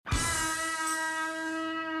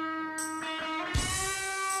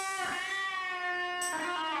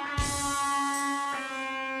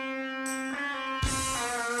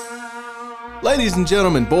Ladies and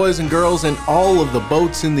gentlemen, boys and girls, and all of the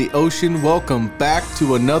boats in the ocean, welcome back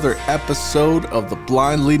to another episode of the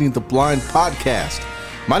Blind Leading the Blind podcast.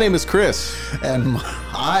 My name is Chris. And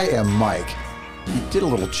I am Mike. You did a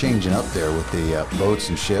little changing up there with the boats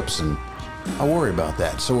and ships, and I worry about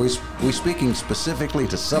that. So we speaking specifically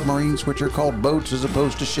to submarines, which are called boats as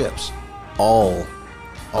opposed to ships? All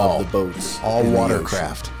of the boats. All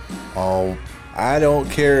watercraft. All. I don't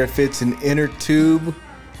care if it's an inner tube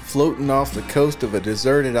floating off the coast of a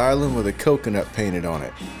deserted island with a coconut painted on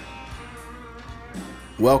it.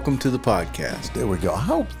 Welcome to the podcast. There we go.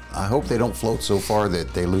 I hope they don't float so far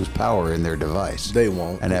that they lose power in their device. They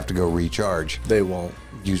won't. And have to go recharge. They won't.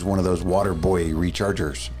 Use one of those water buoy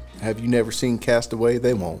rechargers. Have you never seen Castaway?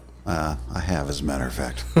 They won't. I have, as a matter of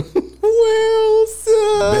fact.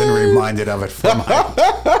 Wilson! Been reminded of it from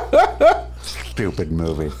my stupid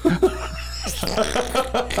movie.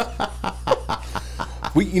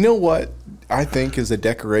 You know what I think is a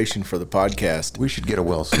decoration for the podcast? We should get a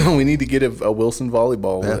Wilson. We need to get a Wilson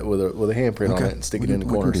volleyball with a handprint on it and stick it in the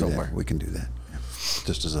corner somewhere. We can do that. Yeah.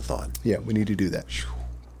 Just as a thought. Yeah, we need to do that.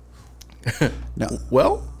 Now,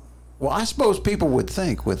 well, I suppose people would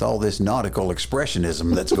think with all this nautical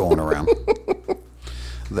expressionism that's going around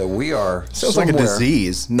that we are sounds like a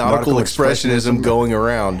disease. Nautical expressionism going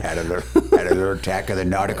around. Had another attack of the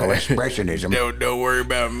nautical expressionism. Don't worry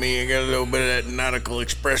about me. I got a little bit of that nautical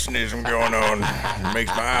expressionism going on. It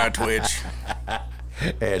makes my eye twitch.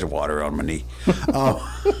 There's water on my knee.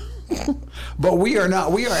 But we are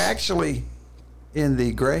not. We are actually in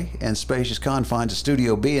the gray and spacious confines of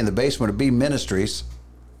Studio B in the basement of B Ministries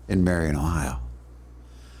in Marion, Ohio.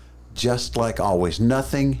 Just like always,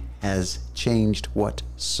 nothing has changed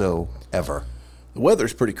whatsoever. The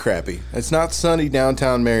weather's pretty crappy. It's not sunny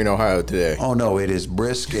downtown Marion, Ohio today. Oh, no, it is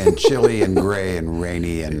brisk and chilly and gray and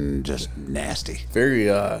rainy and just nasty.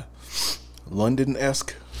 Very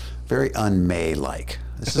London-esque. Very un-May-like.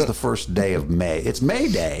 This is the first day of May. It's May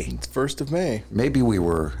Day. It's 1st of May. Maybe we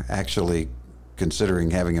were actually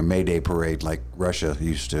considering having a May Day parade like Russia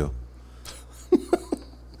used to.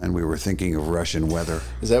 And we were thinking of Russian weather.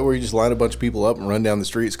 Is that where you just line a bunch of people up and run down the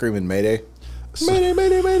street screaming Mayday? Mayday,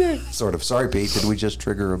 Mayday, Mayday. Sort of. Sorry, Pete. Did we just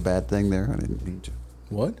trigger a bad thing there? I didn't mean to.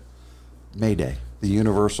 What? Mayday. The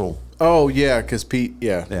universal. Oh, yeah, because Pete,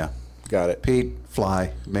 Yeah. Got it. Pete,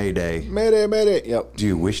 fly, Mayday. Mayday, Mayday. Yep. Do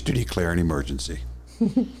you wish to declare an emergency?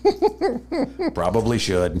 Probably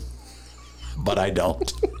should, but I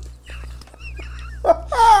don't.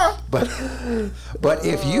 But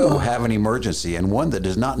if you have an emergency and one that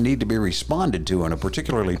does not need to be responded to in a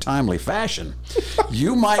particularly timely fashion,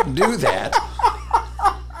 you might do that.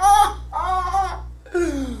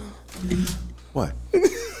 What?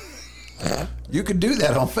 You could do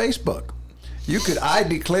that on Facebook. I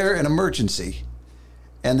declare an emergency,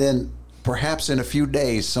 and then perhaps in a few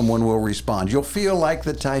days someone will respond. You'll feel like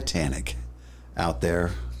the Titanic out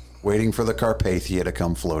there waiting for the Carpathia to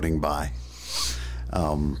come floating by.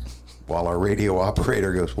 While our radio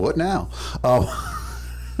operator goes, what now?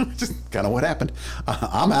 Just kind of what happened.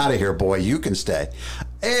 I'm out of here, boy. You can stay.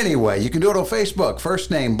 Anyway, you can do it on Facebook.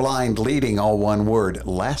 First name, Blind Leading, all one word.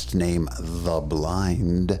 Last name, The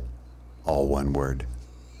Blind, all one word.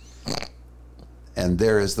 And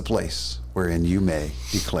there is the place wherein you may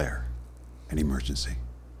declare an emergency.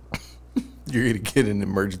 You're going to get an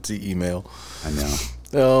emergency email. I know.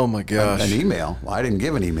 Oh my gosh. An email? Well, I didn't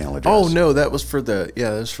give an email address. Oh no, that was for the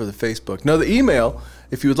Facebook. No, the email,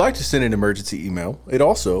 if you would like to send an emergency email, it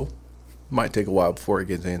also might take a while before it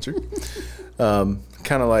gets answered. Kind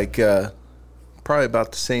of like probably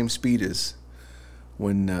about the same speed as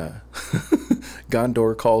when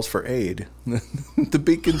Gondor calls for aid. The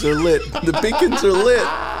beacons are lit. The beacons are lit.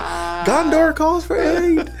 Gondor calls for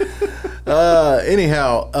aid.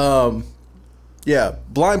 Anyhow, yeah,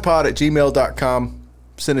 blindpod@gmail.com.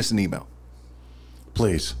 Send us an email.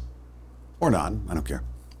 Please. Or not. I don't care.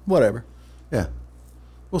 Whatever. Yeah.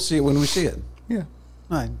 We'll see it when we see it. Yeah.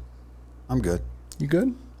 All right. I'm good. You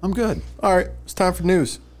good? I'm good. All right. It's time for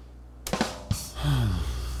news.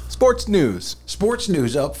 Sports news. Sports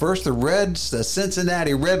news up first. The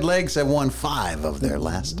Cincinnati Redlegs have won 5 of their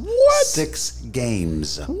last 6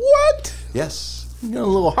 games. What? Yes. You got a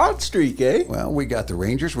little hot streak, eh? Well, we got the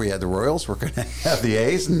Rangers, we had the Royals, we're going to have the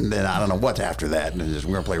A's, and then I don't know what's after that. And we're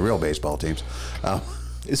going to play real baseball teams. Hulk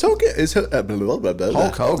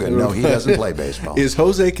Hogan? No, he doesn't play baseball. Is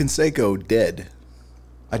Jose Canseco dead?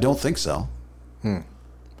 I don't think so.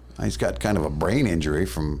 He's got kind of a brain injury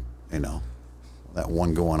from, that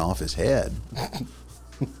one going off his head.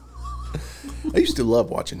 I used to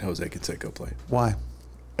love watching Jose Canseco play. Why?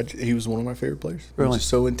 He was one of my favorite players. Really? He was just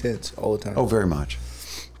so intense all the time. Oh, very much.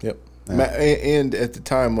 Yep. And at the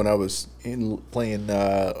time when I was playing,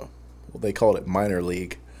 they called it minor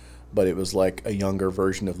league, but it was like a younger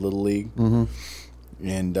version of Little League. Mm-hmm.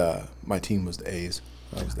 And my team was the A's.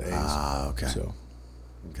 I was the A's. Ah, okay. So,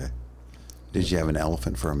 okay. Did you have an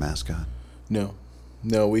elephant for a mascot? No,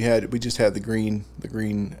 we just had the green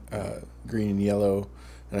and yellow,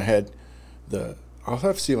 and I had I'll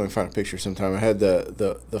have to see if I can find a picture sometime. I had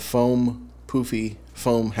the foam poofy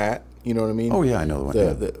foam hat. You know what I mean? Oh yeah, I know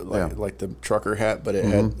the one. Like the trucker hat, but it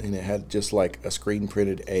had just like a screen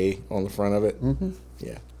printed A on the front of it. Mm-hmm.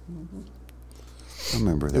 Yeah. Mm-hmm. I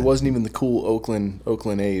remember that. It wasn't even the cool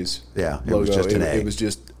Oakland A's. Yeah, it logo. was just an A. It was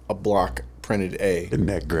just a block printed A. Isn't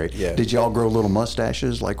that great? Yeah. Did y'all grow little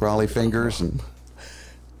mustaches like Raleigh fingers? And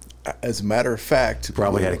as a matter of fact, you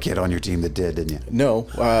probably had a kid on your team that did, didn't you? No,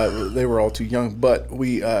 they were all too young. But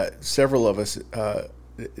we, several of us,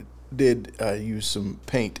 did use some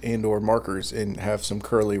paint and/or markers and have some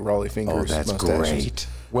curly Raleigh fingers. Oh, that's mustaches. great.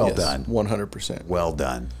 Well done. 100%. Well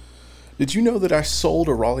done. Did you know that I sold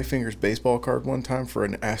a Raleigh Fingers baseball card one time for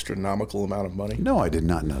an astronomical amount of money? No, I did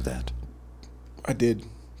not know that. I did.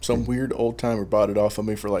 Some weird old timer bought it off of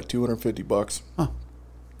me for like $250. Huh.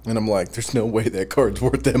 And I'm like, there's no way that card's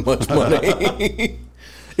worth that much money.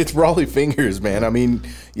 It's Raleigh Fingers, man. I mean,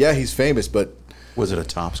 yeah, he's famous, but was it a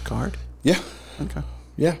Topps card? Yeah. Okay.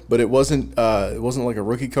 Yeah, but it wasn't like a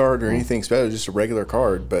rookie card or anything special. It was just a regular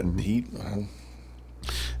card. But Did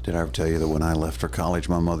I ever tell you that when I left for college,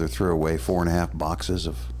 my mother threw away 4.5 boxes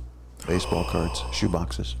of baseball cards, shoe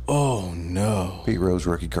boxes? Oh no! Pete Rose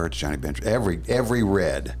rookie cards, Johnny Bench, every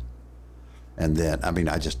red. And then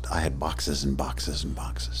I had boxes and boxes and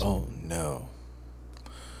boxes. Oh no!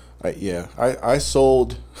 I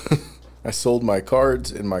sold I sold my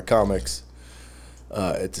cards and my comics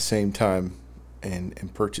at the same time,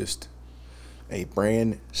 and purchased a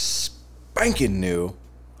brand spanking new,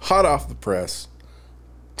 hot off the press,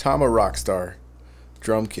 Tama Rockstar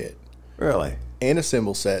drum kit. Really? And a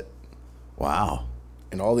cymbal set. Wow.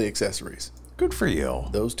 And all the accessories. Good for you.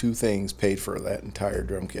 Those two things paid for that entire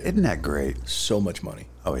drum kit. Isn't that great? So much money.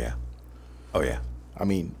 Oh yeah. Oh yeah. I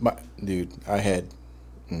mean, I had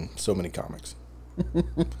so many comics.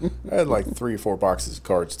 I had like 3 or 4 boxes of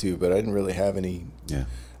cards too, but I didn't really have any. Yeah.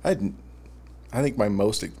 I think my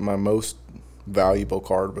most valuable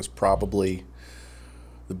card was probably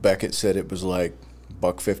the Beckett said it was like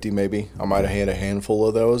 $150 maybe. I might have had a handful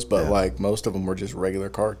of those, but like most of them were just regular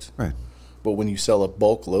cards. Right. But when you sell a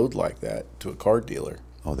bulk load like that to a card dealer,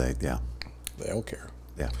 they don't care.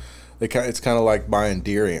 Yeah. It's kind of like buying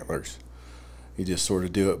deer antlers. You just sort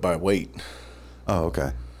of do it by weight. Oh,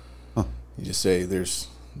 okay. Huh. You just say there's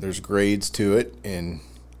grades to it, and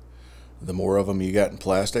the more of them you got in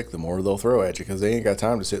plastic, the more they'll throw at you because they ain't got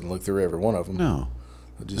time to sit and look through every one of them. No.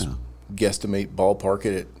 They'll just guesstimate, ballpark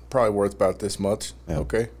it at probably worth about this much. Yep.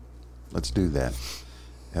 Okay. Let's do that.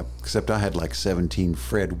 Yep. Except I had like 17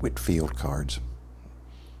 Fred Whitfield cards.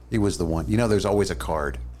 He was the one. You know, there's always a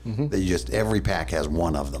card that every pack has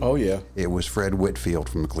one of them. Oh, yeah. It was Fred Whitfield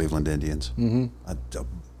from the Cleveland Indians. Mm-hmm. A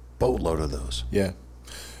boatload of those. Yeah.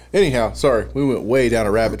 Anyhow, sorry, we went way down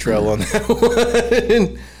a rabbit trail on that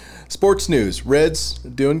one. Sports news. Reds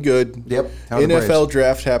doing good. Yep. NFL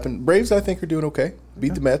draft happened. Braves, I think, are doing okay.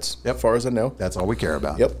 Beat the Mets, as far as I know. That's all we care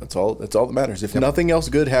about. Yep, that's all that matters. If nothing else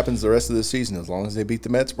good happens the rest of the season, as long as they beat the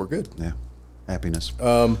Mets, we're good. Yeah. Happiness.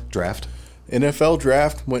 Draft. NFL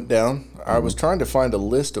draft went down. I was trying to find a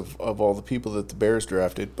list of all the people that the Bears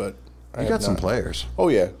drafted, but I got some players. Oh,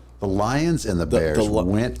 yeah. The Lions and the Bears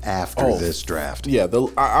went after this draft. Yeah,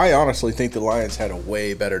 I honestly think the Lions had a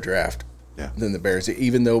way better draft than the Bears,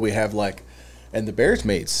 even though we have and the Bears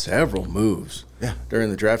made several moves during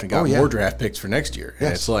the draft and got more draft picks for next year.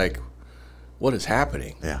 And it's like, what is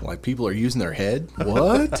happening? Yeah. Like people are using their head?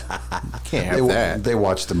 What? Can't have that. They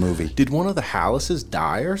watched the movie. Did one of the Hallises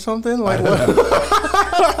die or something? Like what?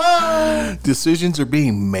 Decisions are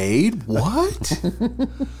being made? What?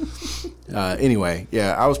 Anyway,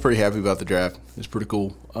 I was pretty happy about the draft. It was pretty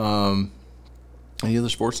cool. Any other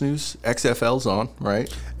sports news? XFL's on, right?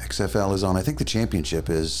 XFL is on. I think the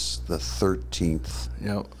championship is the 13th.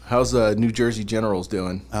 Yeah. How's New Jersey Generals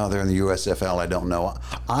doing? Oh, they're in the USFL. I don't know.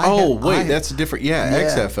 That's a different.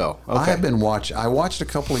 XFL. Okay. I watched a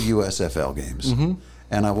couple of USFL games,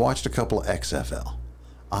 and I watched a couple of XFL.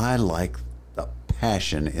 I like the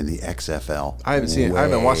passion in the XFL. I haven't seen it. I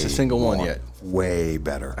haven't watched a single one yet. Way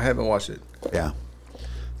better. I haven't watched it. Yeah.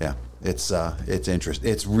 It's interesting.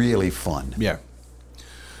 It's really fun. Yeah.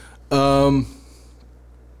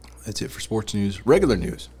 That's it for sports news. Regular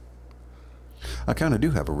news. I kind of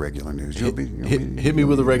do have a regular news. Hit me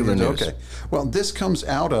with the regular news. Okay. Well, this comes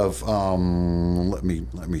out of. Let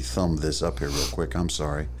me thumb this up here real quick. I'm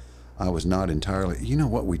sorry, I was not entirely. You know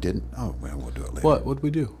what we didn't? Oh well, we'll do it later. What did we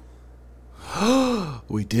do?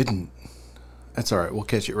 We didn't. That's all right. We'll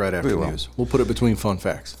catch it right after the news. We'll put it between fun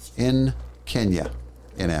facts. In Kenya,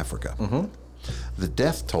 in Africa, the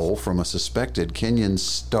death toll from a suspected Kenyan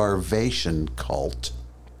starvation cult.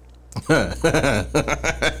 Does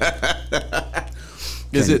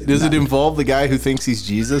it involve the guy who thinks he's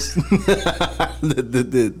Jesus?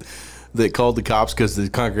 that called the cops because the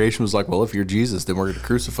congregation was like, well, if you're Jesus, then we're going to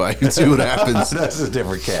crucify you and see what happens. That's a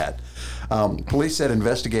different cat. Police said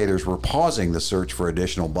investigators were pausing the search for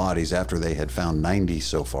additional bodies after they had found 90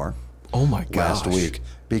 so far. Oh, my gosh. Last week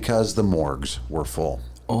because the morgues were full.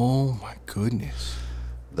 Oh, my goodness.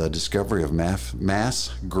 The discovery of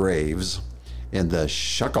mass graves in the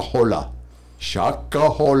Shakahola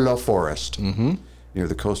forest near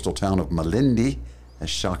the coastal town of Malindi has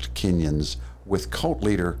shocked Kenyans, with cult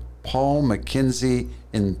leader Paul Mackenzie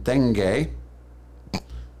Ntenge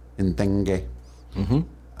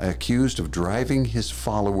accused of driving his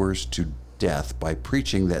followers to death by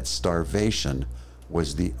preaching that starvation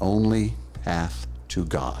was the only path to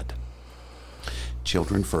God.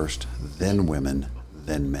 Children first, then women,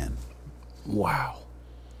 then men. Wow.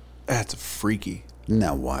 That's freaky. Isn't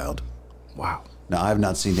that wild? Wow. Now, I've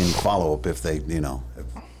not seen any follow-up if they,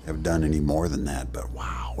 have done any more than that, but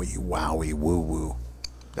wowie, woo-woo.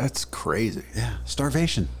 That's crazy. Yeah,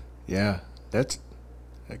 starvation. Yeah,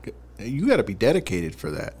 you got to be dedicated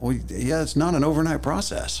for that. Well, yeah, it's not an overnight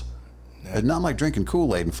process. It's not like drinking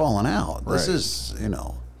Kool-Aid and falling out. This is,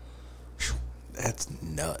 That's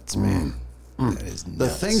nuts, man. That is nuts. The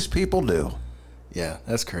things people do. Yeah,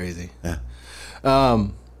 that's crazy. Yeah.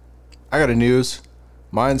 I got a news.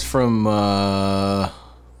 Mine's from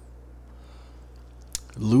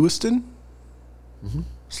Lewiston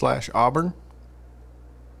 / Auburn.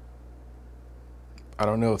 I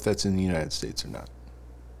don't know if that's in the United States or not.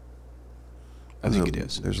 I think it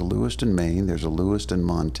is. There's a Lewiston, Maine. There's a Lewiston,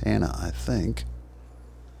 Montana, I think.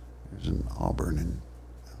 There's an Auburn in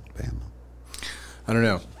Alabama. I don't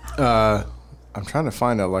know. I'm trying to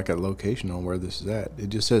find out like a location on where this is at. It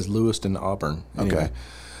just says Lewiston, Auburn. Anyway,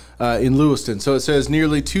 in Lewiston. So it says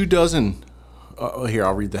nearly 2 dozen. Here,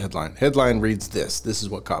 I'll read the headline. Headline reads this. This is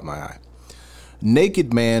what caught my eye.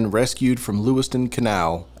 Naked man rescued from Lewiston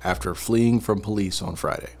Canal after fleeing from police on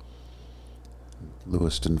Friday.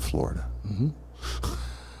 Lewiston, Florida.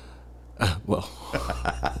 Well,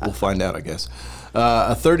 we'll find out, I guess.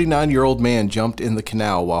 A 39-year-old man jumped in the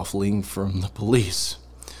canal while fleeing from the police.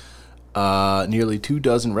 Nearly 2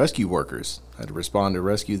 dozen rescue workers had to respond to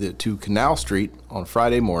rescue to Canal Street on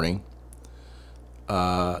Friday morning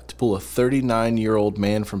to pull a 39-year-old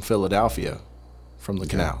man from Philadelphia from the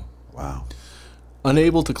canal. Wow.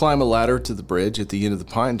 Unable to climb a ladder to the bridge at the end of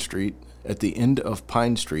Pine Street,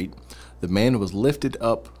 the man was lifted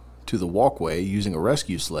up to the walkway using a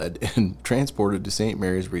rescue sled and transported to St.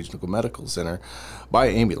 Mary's Regional Medical Center by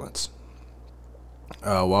ambulance.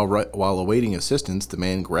 While awaiting assistance, the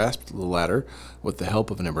man grasped the ladder with the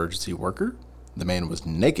help of an emergency worker. The man was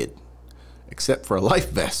naked, except for a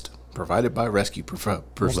life vest provided by rescue personnel.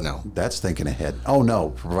 Well, that's thinking ahead. Oh,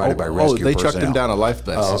 no, provided by rescue personnel. They chucked him down a life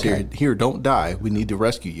vest. Oh, okay. Here, don't die. We need to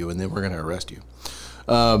rescue you, and then we're going to arrest you.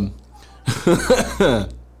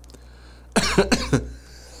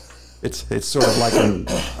 It's sort of like an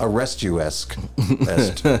arrest you-esque.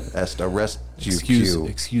 Arrest you.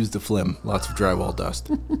 Excuse the phlegm. Lots of drywall dust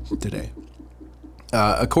today.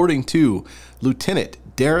 According to Lieutenant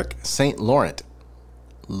Derek St. Laurent,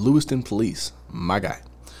 Lewiston Police, my guy.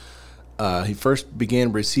 He first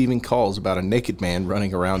began receiving calls about a naked man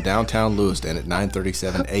running around downtown Lewiston at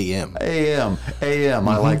 9:37 a.m. A.m.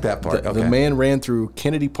 I like that part. The man ran through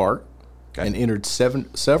Kennedy Park and entered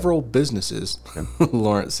several businesses,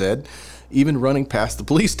 Lawrence said, even running past the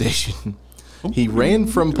police station. He ran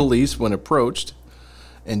from police when approached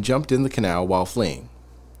and jumped in the canal while fleeing.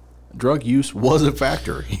 Drug use was a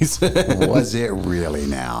factor, he said. Was it really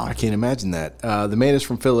now? I can't imagine that. The man is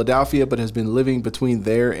from Philadelphia but has been living between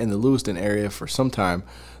there and the Lewiston area for some time.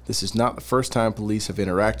 This is not the first time police have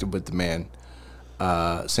interacted with the man.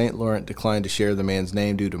 St. Laurent declined to share the man's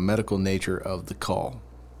name due to medical nature of the call.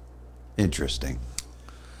 Interesting.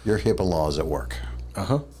 Your HIPAA laws at work.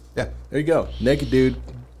 Uh-huh. Yeah. There you go. Naked dude,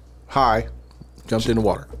 high, jumped in the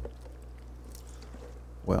water.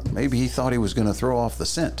 Well, maybe he thought he was going to throw off the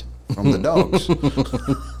scent from the dogs.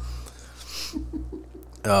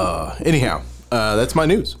 Anyhow, that's my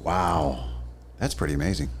news. Wow. That's pretty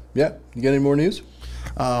amazing. Yeah. You got any more news?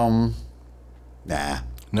 Nah.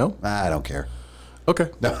 No? I don't care. Okay.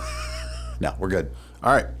 No. No, we're good.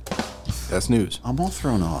 All right. That's news. I'm all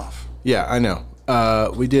thrown off. Yeah, I know.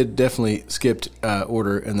 We did definitely skipped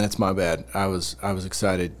order, and that's my bad. I was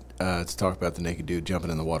excited to talk about the naked dude jumping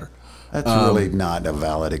in the water. That's really not a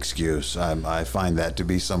valid excuse. I find that to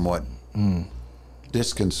be somewhat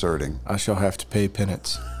disconcerting. I shall have to pay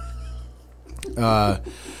penance.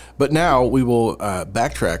 But now we will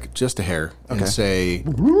backtrack just a hair and say...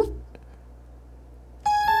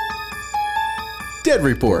 Dead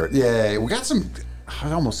report. Yeah, we got some...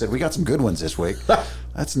 I almost said we got some good ones this week.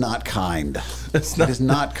 That's not kind. That is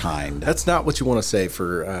not kind. That's not what you want to say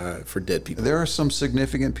for dead people. There are some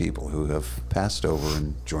significant people who have passed over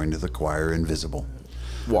and joined the choir invisible.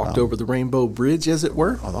 Walked over the rainbow bridge, as it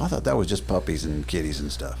were. Although I thought that was just puppies and kitties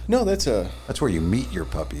and stuff. No, that's where you meet your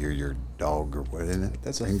puppy or your dog or what, isn't it?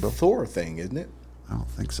 That's rainbow? a Thor thing, isn't it? I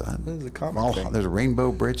don't think so. This is a comic thing. There's a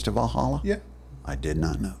rainbow bridge to Valhalla? Yeah. I did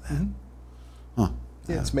not know that. Mm-hmm. Huh.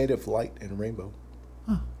 Yeah, it's made of light and rainbow.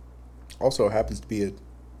 Huh. Also happens to be a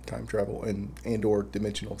time travel and or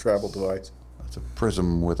dimensional travel device. It's a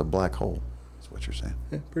prism with a black hole. That's what you're saying.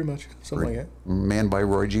 Yeah, pretty much. Something like that. Manned by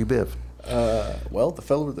Roy G. Biv. Well, the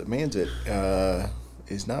fellow that mans it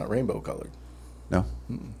is not rainbow colored. No?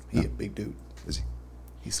 He a big dude. Is he?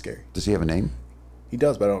 He's scary. Does he have a name? He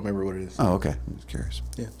does, but I don't remember what it is. Oh, okay. I'm just curious.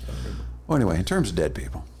 Yeah, I don't remember. Well, anyway, in terms of dead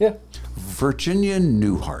people. Yeah. Virginia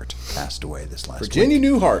Newhart passed away this last Virginia week.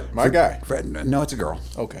 Newhart, my guy. No, it's a girl.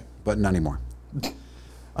 Okay. But not anymore.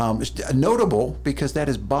 It's notable because that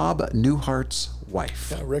is Bob Newhart's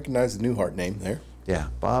wife. I recognize the Newhart name there. Yeah,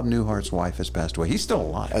 Bob Newhart's wife has passed away. He's still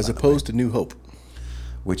alive. As opposed to New Hope.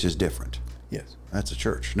 Which is different. Yes. That's a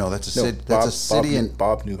church. No, that's a No, city. Bob, That's a city in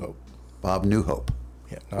Bob New Hope. Bob New Hope.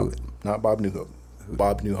 Yeah, not Bob New Hope.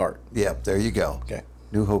 Bob Newhart. Yep, there you go. Okay.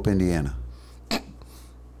 New Hope, Indiana.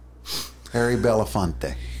 Harry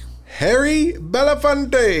Belafonte. Harry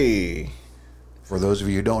Belafonte. For those of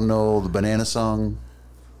you who don't know the banana song,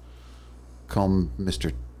 come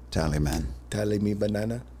Mr. Tallyman. Tally me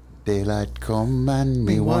banana. Daylight come and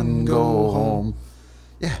me one go home.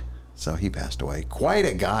 Yeah, so he passed away. Quite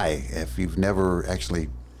a guy if you've never actually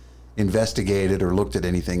investigated or looked at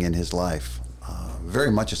anything in his life.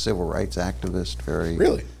 Very much a civil rights activist. Very.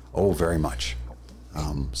 Really? Oh, very much.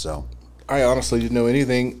 So. I honestly didn't know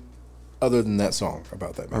anything other than that song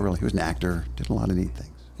about that man. Oh, really? He was an actor. Did a lot of neat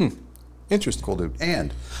things. Interesting. Cool dude.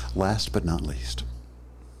 And last but not least,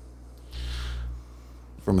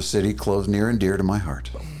 from a city close near and dear to my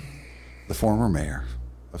heart, the former mayor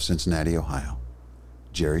of Cincinnati, Ohio,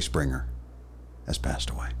 Jerry Springer, has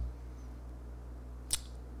passed away.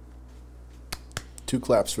 2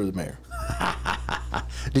 claps for the mayor.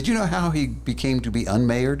 Did you know how he became to be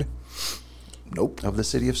unmayored Nope. of the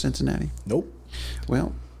city of Cincinnati? Nope.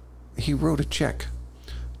 Well, he wrote a check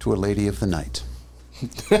to a lady of the night.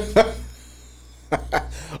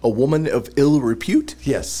 A woman of ill repute?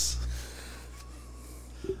 Yes.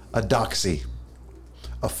 A doxy.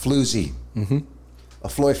 A floozy. A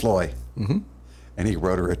floy. And he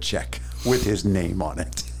wrote her a check with his name on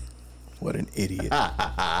it. What an idiot.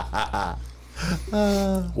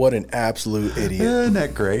 What an absolute idiot. Isn't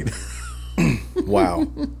that great? Wow.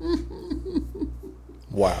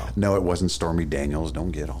 Wow. No, it wasn't Stormy Daniels.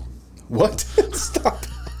 Don't get on. What? Stop.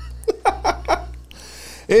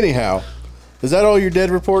 Anyhow, is that all your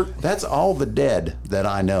dead report? That's all the dead that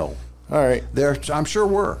I know. All right. There, I'm sure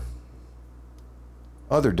were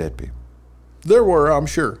other dead people. There were, I'm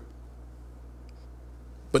sure.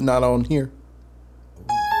 But not on here.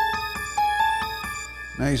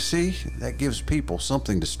 Now you see, that gives people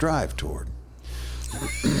something to strive toward.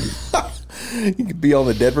 You could be on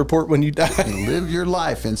the dead report when you die. Live your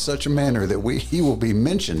life in such a manner that he will be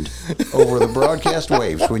mentioned over the broadcast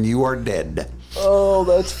waves when you are dead. Oh,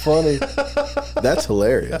 that's funny. That's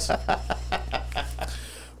hilarious.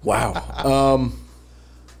 Wow.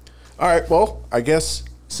 All right. Well, I guess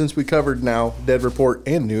since we covered now dead report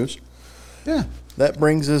and news, Yeah. that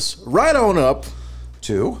brings us right on up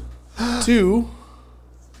Two. to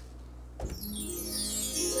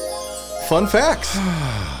fun facts.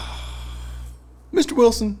 Mr.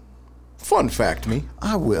 Wilson, fun fact me.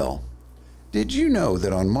 I will. Did you know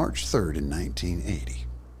that on March 3rd in 1980,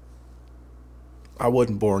 I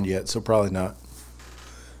wasn't born yet, so probably not.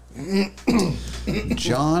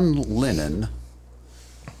 John Lennon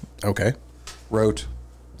Okay. wrote,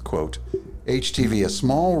 quote, HTV, a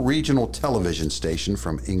small regional television station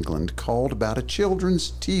from England, called about a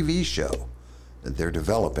children's TV show that they're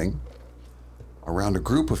developing around a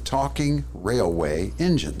group of talking railway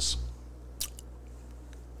engines.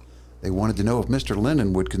 They wanted to know if Mr.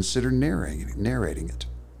 Lennon would consider narrating it.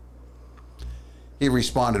 He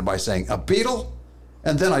responded by saying, a beetle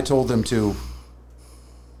And then I told them to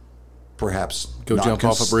perhaps Go jump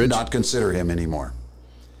off a bridge? not consider him anymore.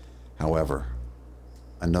 However,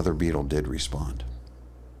 another Beatle did respond.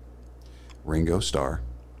 Ringo Starr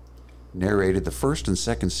narrated the first and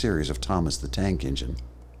second series of Thomas the Tank Engine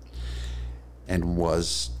and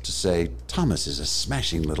was to say, Thomas is a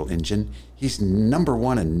smashing little engine. He's number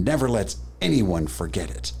one and never lets anyone forget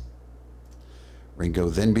it. Ringo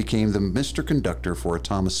then became the Mr. Conductor for a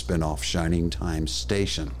Thomas spin-off, Shining Time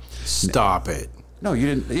Station. Stop it. No, you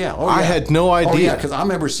didn't. Yeah. I had no idea. Oh, yeah, because I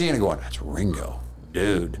remember seeing it going, that's Ringo,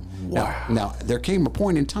 dude. Wow. Now, there came a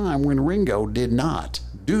point in time when Ringo did not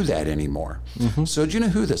do that anymore. Mm-hmm. So, do you know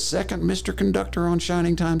who the second Mr. Conductor on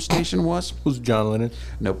Shining Time Station was? Was John Lennon?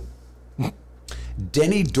 Nope.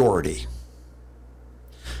 Denny Doherty.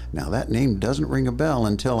 Now, that name doesn't ring a bell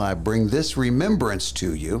until I bring this remembrance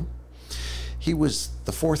to you. He was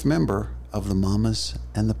the fourth member of the Mamas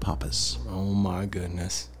and the Papas. Oh, my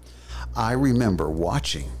goodness. I remember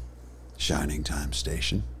watching Shining Time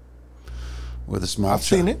Station with a small I've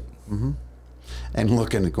seen it. Mm-hmm. And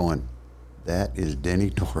looking and going, that is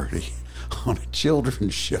Denny Doherty on a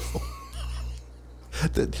children's show.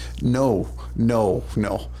 No.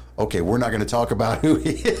 Okay, we're not going to talk about who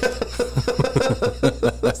he is.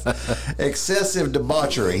 Excessive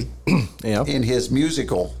debauchery in his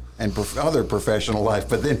musical and other professional life,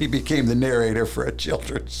 but then he became the narrator for a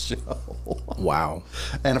children's show. Wow.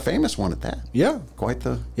 And a famous one at that. Yeah. Quite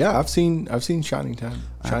the... Yeah, I've seen Shining Time.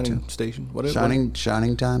 Shining Station. Whatever.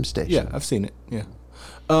 Shining Time Station. Yeah, I've seen it. Yeah.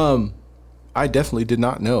 I definitely did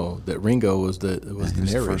not know that Ringo was the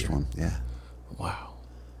narrator. The first one. Yeah. Wow.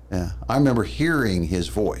 Yeah. I remember hearing his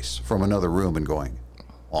voice from another room and going,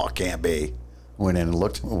 oh, it can't be. Went in and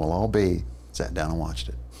looked, well, I'll be. Sat down and watched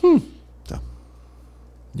it. So.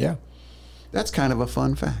 Yeah. That's kind of a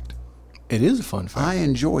fun fact. It is a fun fact. I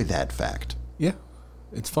enjoy that fact. Yeah.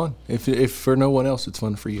 It's fun. If for no one else, it's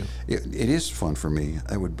fun for you. It is fun for me.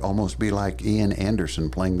 It would almost be like Ian Anderson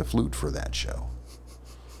playing the flute for that show.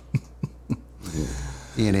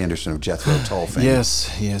 Ian Anderson of Jethro Tull fame. Yes.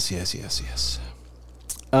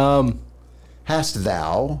 Hast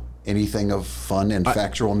thou anything of fun and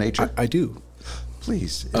factual nature? I do.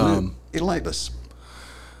 Please, enlighten us.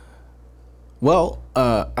 Well,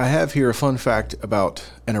 I have here a fun fact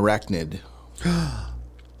about an arachnid.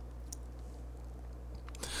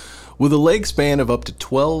 With a leg span of up to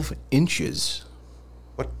 12 inches.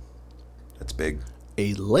 What? That's big.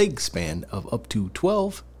 A leg span of up to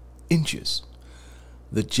 12 inches.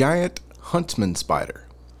 The giant huntsman spider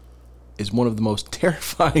is one of the most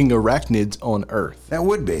terrifying arachnids on Earth. That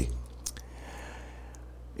would be.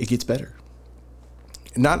 It gets better.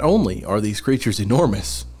 Not only are these creatures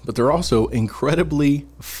enormous, but they're also incredibly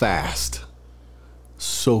fast.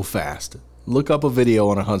 So fast. Look up a video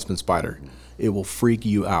on a huntsman spider. It will freak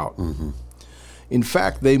you out. Mm-hmm. In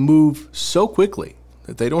fact, they move so quickly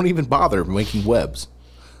that they don't even bother making webs.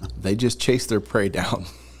 They just chase their prey down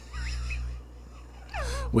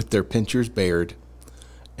with their pinchers bared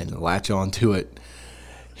and latch onto it.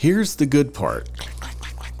 Here's the good part.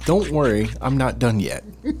 Don't worry, I'm not done yet.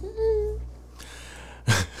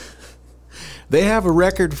 They have a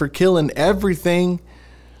record for killing everything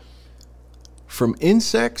from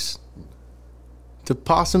insects to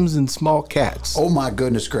possums and small cats. Oh my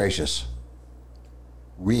goodness gracious.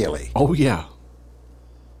 Really? Oh, yeah.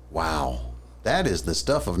 Wow. That is the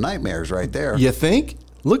stuff of nightmares right there. You think?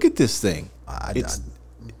 Look at this thing.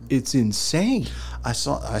 It's insane. I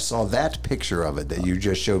saw that picture of it that you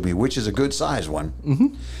just showed me, which is a good size one.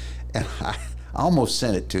 Mm-hmm. And I almost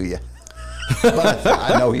sent it to you. But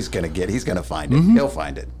I know he's going to find it. Mm-hmm. He'll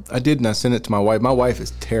find it. I did, and I sent it to my wife. My wife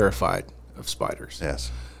is terrified of spiders.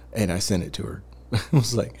 Yes. And I sent it to her. I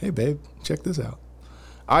was like, hey, babe, check this out.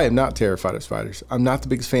 I am not terrified of spiders. I'm not the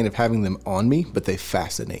biggest fan of having them on me, but they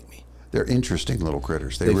fascinate me. They're interesting little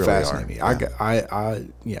critters. They really fascinate are.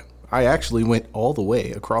 Me. I actually went all the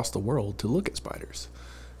way across the world to look at spiders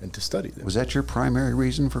and to study them. Was that your primary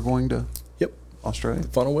reason for going to Australia?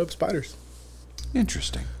 Funnel web spiders.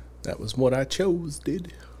 Interesting. That was what I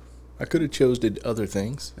did. I could have did other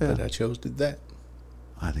things, but I did that.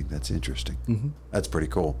 I think that's interesting. Mm-hmm. That's pretty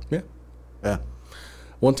cool. Yeah. Yeah.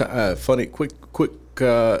 One time, funny, quick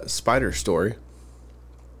spider story.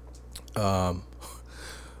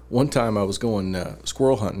 One time I was going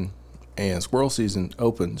squirrel hunting, and squirrel season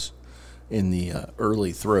opens in the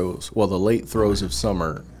early throes, the late throes of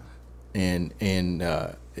summer, and in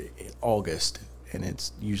August, and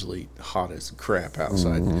it's usually hot as crap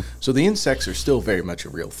outside. Mm-hmm. So the insects are still very much a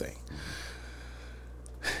real thing.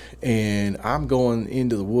 And I'm going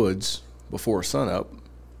into the woods before sunup,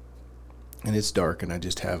 and it's dark, and I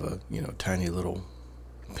just have a tiny little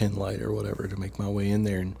pin light or whatever to make my way in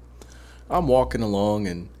there. And I'm walking along,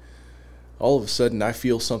 and all of a sudden I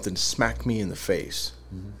feel something smack me in the face.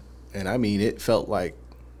 Mm-hmm. And I mean, it felt like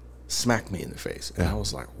smack me in the face. And I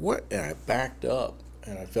was like, what? And I backed up,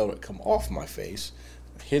 and I felt it come off my face.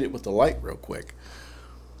 I hit it with the light real quick.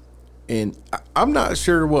 And I'm not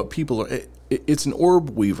sure what people are. It's an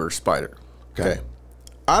orb weaver spider. Okay.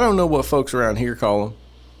 I don't know what folks around here call them.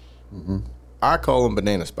 Mm-hmm. I call them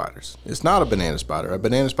banana spiders. It's not a banana spider. A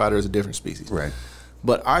banana spider is a different species. Right.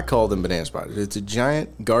 But I call them banana spiders. It's a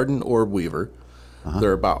giant garden orb weaver.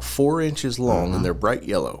 They're about 4 inches long, and they're bright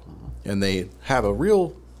yellow. And they have a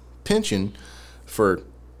real penchant for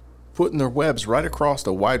putting their webs right across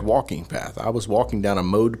a wide walking path. I was walking down a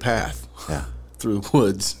mowed path through the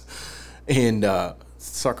woods, and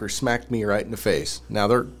sucker smacked me right in the face. Now,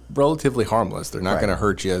 they're relatively harmless. They're not going to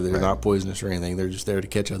hurt you. They're not poisonous or anything. They're just there to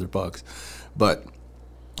catch other bugs. But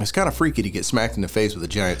it's kind of freaky to get smacked in the face with a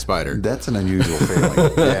giant spider. That's an unusual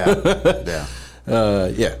feeling.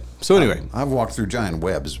 Yeah. So anyway, I've walked through giant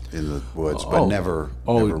webs in the woods, but never.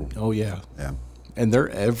 Yeah. And they're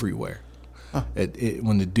everywhere. Huh.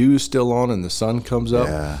 When the dew is still on and the sun comes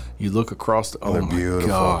up, you look across. Oh my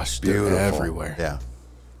gosh, they're everywhere. Yeah.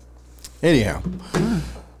 Anyhow,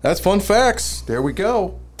 that's fun facts. There we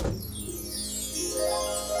go.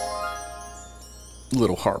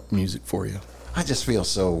 Little harp music for you. I just feel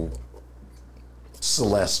so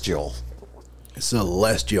celestial.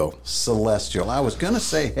 Celestial. I was going to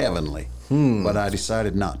say heavenly, but I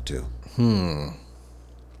decided not to.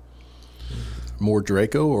 More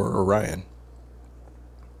Draco or Orion?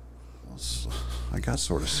 I got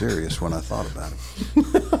sort of serious when I thought about it.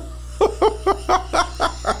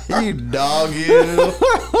 You dog, you.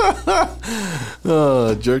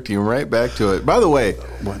 Jerked him right back to it. By the way,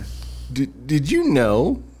 what? Did you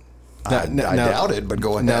know? I doubt it, but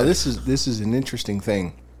go ahead. Now, this is an interesting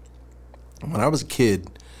thing. When I was a kid,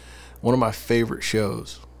 one of my favorite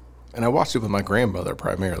shows, and I watched it with my grandmother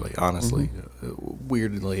primarily, honestly,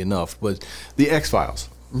 weirdly enough, was The X-Files.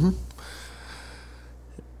 Mm-hmm.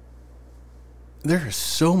 There is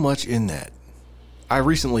so much in that. I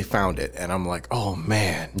recently found it, and I'm like, oh,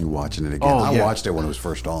 man. You're watching it again. I watched it when it was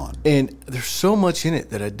first on. And there's so much in it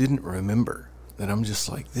that I didn't remember that I'm just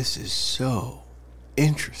like, this is so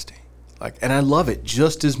interesting. And I love it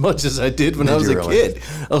just as much as I did when I was a kid.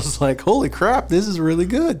 I was like, holy crap, this is really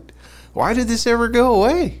good. Why did this ever go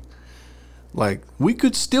away? We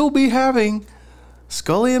could still be having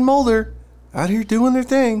Scully and Mulder out here doing their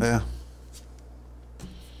thing. Yeah.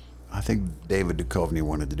 I think David Duchovny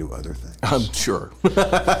wanted to do other things. I'm sure. He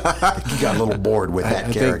got a little bored with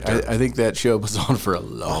that character. I think that show was on for a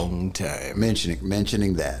long time.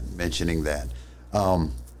 Mentioning that. I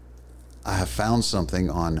have found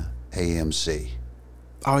something on AMC.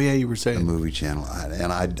 Oh yeah, you were saying the movie channel,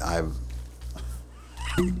 and I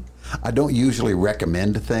don't usually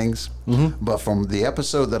recommend things, but from the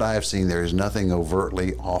episode that I have seen, there is nothing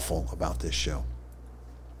overtly awful about this show.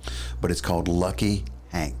 But it's called Lucky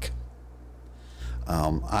Hank.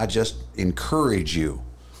 I just encourage you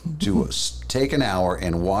to take an hour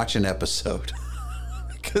and watch an episode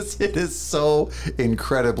because it is so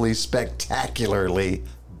incredibly, spectacularly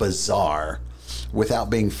bizarre without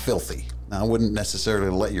being filthy. Now, I wouldn't necessarily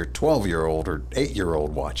let your 12-year-old or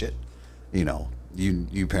 8-year-old watch it.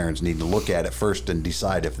 You parents need to look at it first and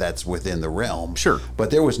decide if that's within the realm. Sure.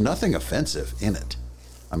 But there was nothing offensive in it.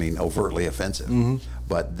 I mean, overtly offensive. Mm-hmm.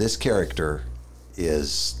 But this character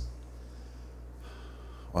is,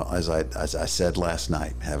 well, as I said last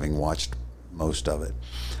night, having watched most of it,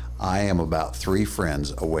 I am about 3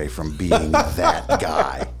 friends away from being that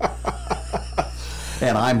guy.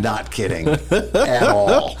 And I'm not kidding at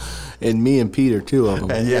all. And me and Pete are 2 of them.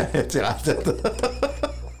 And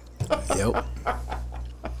Yep.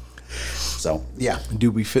 So, yeah. Do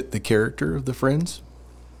we fit the character of the friends?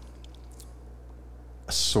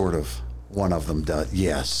 Sort of. One of them does.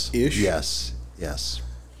 Yes. Ish? Yes.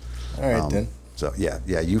 All right, then. So, yeah,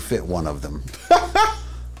 you fit one of them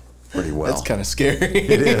pretty well. That's kind of scary.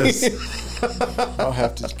 It is. I'll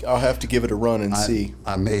have to give it a run and see.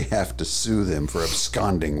 I may have to sue them for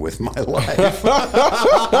absconding with my life.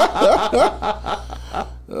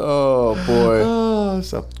 Oh boy.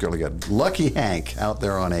 So really good. Lucky Hank out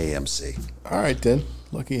there on AMC. All right then.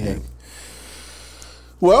 Lucky Hank.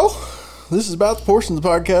 Well, this is about the portion of the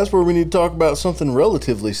podcast where we need to talk about something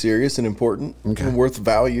relatively serious and important and worth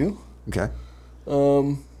value. Okay.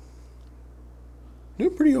 Doing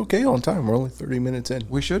pretty okay on time. We're only 30 minutes in.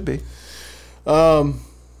 We should be. What are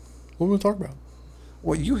we going to talk about?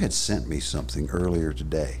 Well, you had sent me something earlier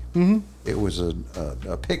today. Mm-hmm. It was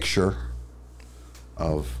a picture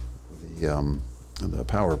of the the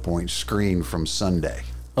PowerPoint screen from Sunday.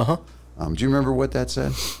 Uh-huh. Do you remember what that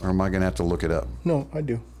said? Or am I going to have to look it up? No, I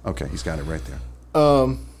do. Okay, he's got it right there.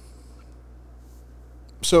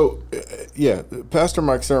 So, Pastor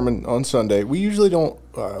Mike's sermon on Sunday. We usually don't.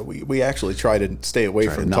 We actually try to stay away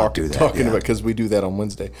Try to from not do that, talking yeah. about, because we do that on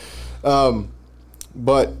Wednesday.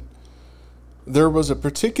 But there was a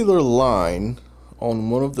particular line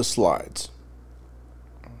on one of the slides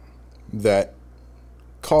that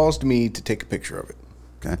caused me to take a picture of it.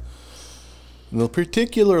 Okay. The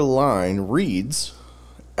particular line reads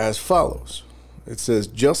as follows. It says,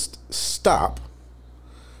 "Just stop.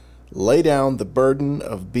 Lay down the burden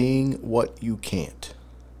of being what you can't."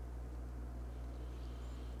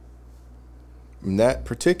 And that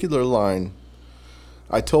particular line,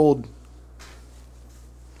 I told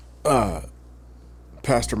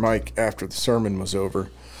Pastor Mike after the sermon was over.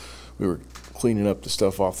 We were cleaning up the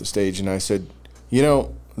stuff off the stage, and I said,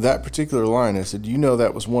 that particular line, I said,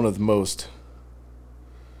 that was one of the most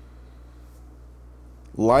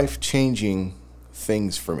life-changing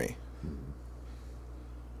things for me.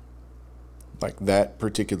 Like that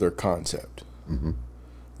particular concept. Mm-hmm.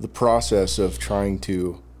 The process of trying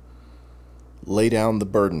to lay down the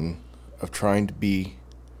burden of trying to be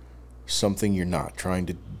something you're not, trying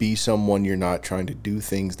to be someone you're not, trying to do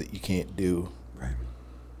things that you can't do. Right.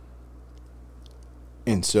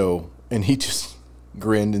 And he just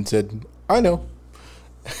grinned and said, "I know."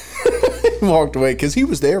 He walked away because he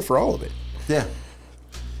was there for all of it. Yeah.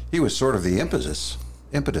 He was sort of the impetus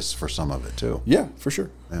for some of it too. Yeah, for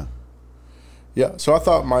sure. Yeah. Yeah. So I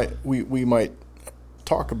thought we might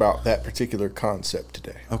talk about that particular concept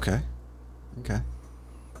today. Okay.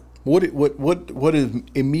 What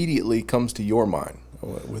immediately comes to your mind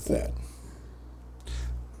with that?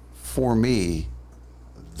 For me,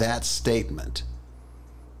 that statement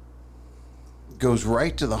goes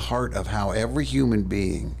right to the heart of how every human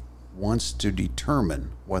being wants to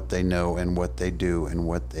determine what they know and what they do and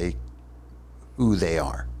who they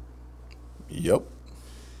are. Yep.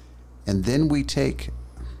 And then we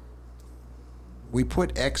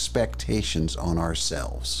put expectations on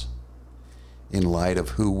ourselves in light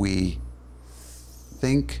of who we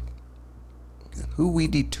think, who we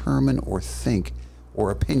determine or think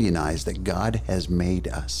or opinionize that God has made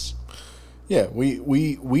us. Yeah,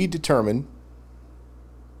 we determine,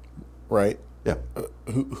 right? Yeah.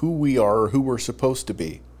 Who we are or who we're supposed to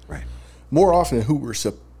be. Right. More often than who we're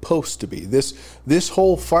supposed to be. This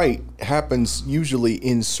whole fight happens usually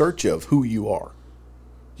in search of who you are.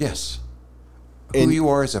 Yes. Who you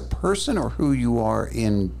are as a person or who you are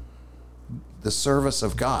in the service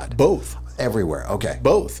of God? Both. Everywhere. Okay.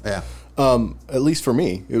 Both. Yeah. At least for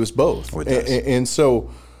me, it was both. Oh, it does. And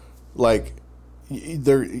so, like,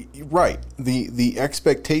 right. The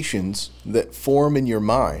expectations that form in your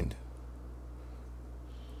mind,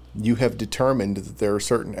 you have determined that there are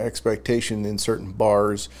certain expectations in certain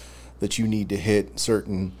bars that you need to hit,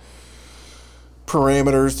 certain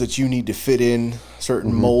parameters that you need to fit in,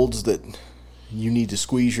 certain molds that you need to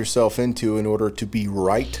squeeze yourself into in order to be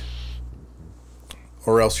right,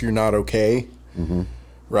 or else you're not okay. Mm-hmm.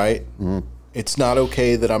 Right? Mm-hmm. It's not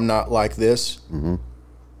okay that I'm not like this,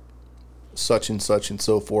 such and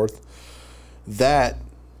so forth. That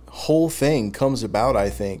whole thing comes about, I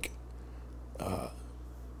think,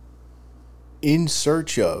 in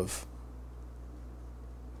search of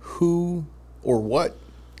who or what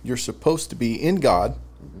you're supposed to be in God,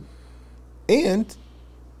 and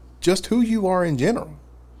just who you are in general.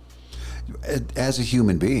 As a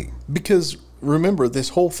human being. Because remember, this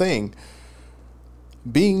whole thing,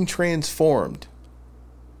 being transformed,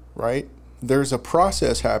 right? There's a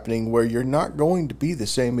process happening where you're not going to be the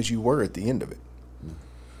same as you were at the end of it.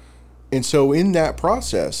 And so in that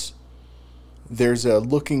process, there's a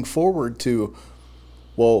looking forward to,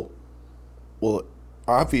 well,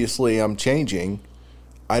 obviously I'm changing.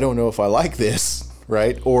 I don't know if I like this,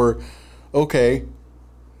 right? Or, okay,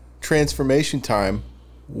 transformation time.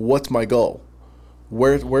 What's my goal?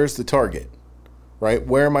 Where's the target, right?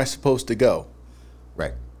 Where am I supposed to go?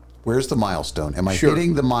 Right. Where's the milestone? Am I Sure.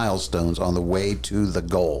 hitting the milestones on the way to the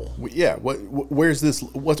goal? Yeah. Where's this?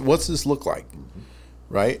 What's this look like,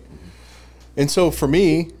 right? And so for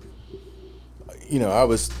me, I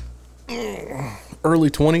was early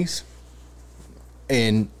 20s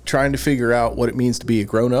and trying to figure out what it means to be a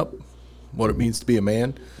grown up, what it means to be a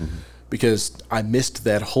man, because I missed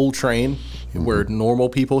that whole train where normal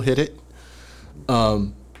people hit it.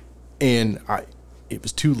 And it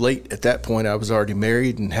was too late at that point. I was already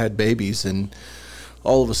married and had babies, and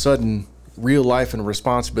all of a sudden real life and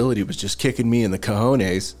responsibility was just kicking me in the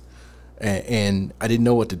cojones, and I didn't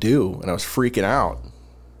know what to do, and I was freaking out.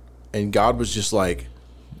 and God was just like,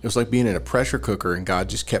 it was like being in a pressure cooker, and God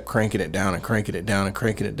just kept cranking it down and cranking it down and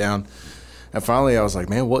cranking it down. And finally I was like,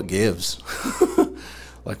 man, what gives?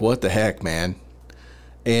 Like, what the heck, man?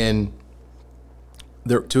 And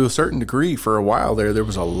there, to a certain degree, for a while there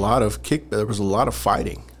was a lot of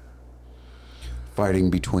fighting. Fighting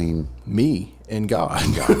between Me and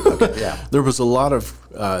God. Okay, yeah. There was a lot of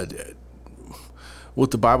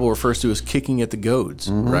what the Bible refers to as kicking at the goads,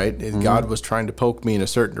 right? And God was trying to poke me in a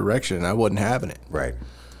certain direction, and I wasn't having it. Right.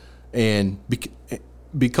 And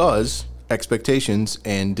because expectations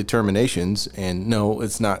and determinations, and no,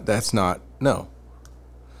 it's not, that's not, no.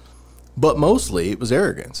 But mostly it was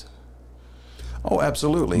arrogance. Oh,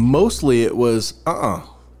 absolutely. Mostly it was, I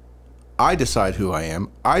decide who I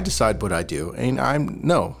am. I decide what I do. And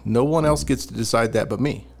no one else gets to decide that but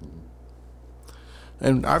me.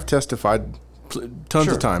 And I've testified tons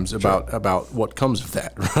of times about what comes of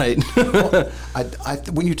that, right? Well,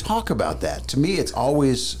 when you talk about that, to me, it's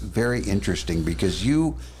always very interesting because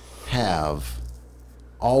you have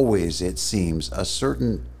always, it seems, a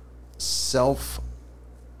certain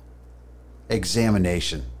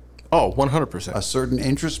self-examination. Oh, 100%. A certain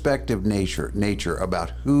introspective nature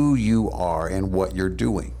about who you are and what you're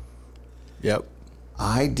doing. Yep.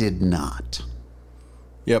 I did not.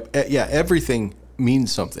 Yep. Yeah, everything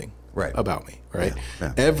means something about me, right?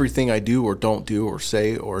 Yeah. Everything I do or don't do or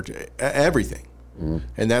say or everything.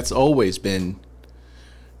 And that's always been,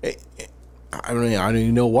 I don't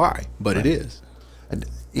even know why, but it is. And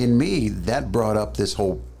in me, that brought up this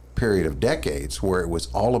whole period of decades where it was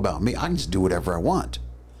all about me. I can just do whatever I want.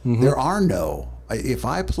 There are if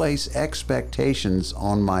I place expectations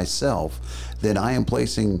on myself, then I am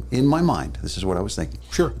placing, in my mind, this is what I was thinking.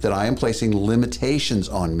 Sure. That I am placing limitations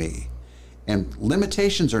on me. And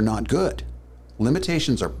limitations are not good.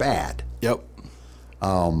 Limitations are bad. Yep.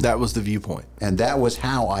 That was the viewpoint. And that was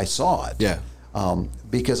how I saw it. Yeah.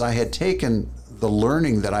 Because I had taken the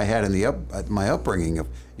learning that I had in my upbringing of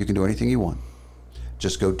you can do anything you want.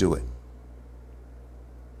 Just go do it.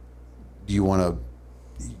 You want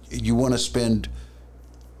to spend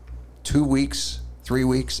 2 weeks, 3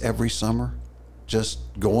 weeks every summer just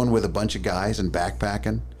going with a bunch of guys and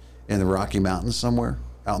backpacking in the Rocky Mountains somewhere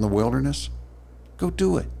out in the wilderness? Go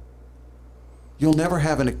do it. You'll never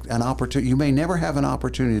have an opportunity. You may never have an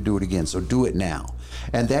opportunity to do it again, so do it now.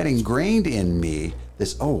 And that ingrained in me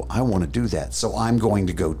this, I want to do that, so I'm going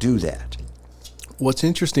to go do that. What's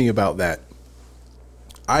interesting about that,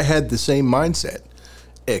 I had the same mindset,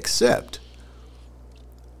 except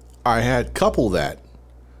I had that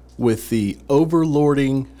with the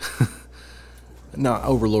overwhelming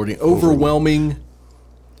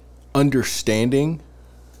understanding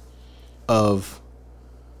of,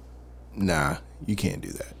 nah, you can't do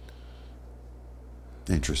that.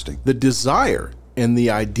 Interesting. The desire and the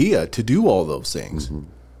idea to do all those things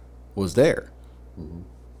was there.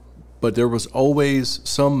 But there was always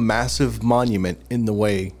some massive monument in the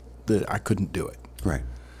way that I couldn't do it. Right.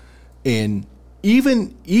 And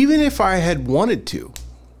even if I had wanted to,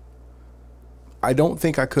 I don't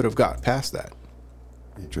think I could have got past that.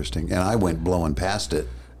 Interesting. And I went blowing past it.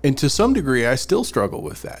 And to some degree, I still struggle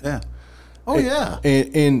with that. Yeah. Oh, yeah.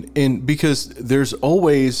 And because there's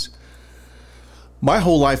always, my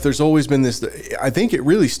whole life, there's always been this, I think it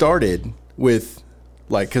really started with,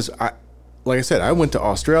 like I said, I went to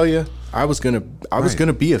Australia. I was gonna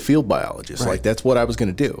be a field biologist. Right. Like, that's what I was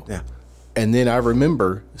gonna do. Yeah. And then I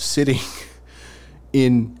remember sitting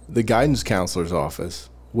in the guidance counselor's office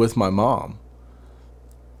with my mom,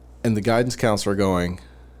 and the guidance counselor going,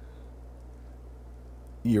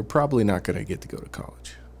 "You're probably not going to get to go to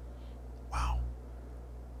college." Wow.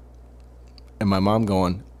 And my mom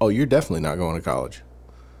going, "Oh, you're definitely not going to college.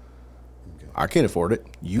 Okay. I can't afford it.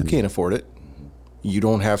 You can't afford it. You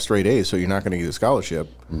don't have straight A's, so you're not going to get a scholarship.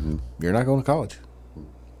 You're not going to college."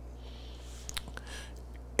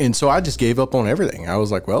 And so I just gave up on everything. I was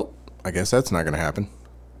like, well, I guess that's not going to happen.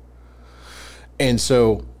 And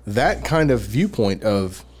so that kind of viewpoint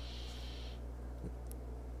of,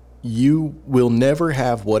 you will never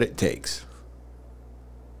have what it takes.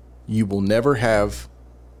 You will never have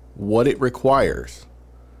what it requires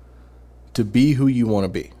to be who you want to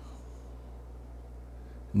be.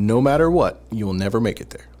 No matter what, you will never make it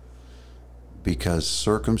there. Because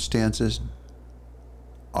circumstances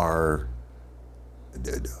are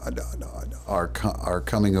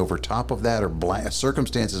coming over top of that, or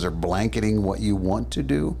circumstances are blanketing what you want to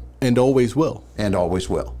do, And always will. and always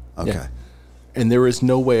will. Okay. Yeah. And there is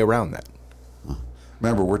no way around that.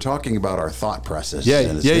 Remember, we're talking about our thought process. Yeah,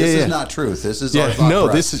 and yeah, this yeah. is not truth. This is Yeah, our thought no,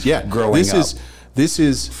 process. this is, yeah. Growing this up. This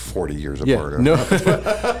is 40 years yeah, apart.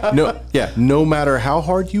 no matter how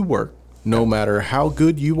hard you work, no matter how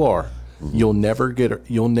good you are, you'll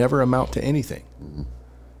never amount to anything.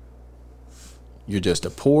 You're just a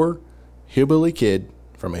poor hillbilly kid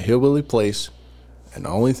from a hillbilly place, and the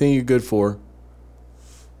only thing you're good for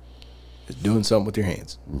is doing something with your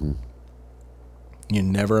hands. You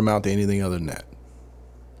never amount to anything other than that.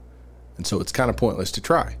 And so it's kind of pointless to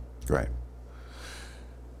try. Right.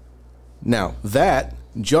 Now, that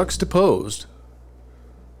juxtaposed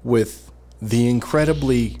with the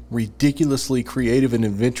incredibly, ridiculously creative and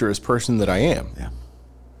adventurous person that I am,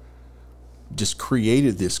 just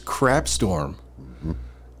created this crap storm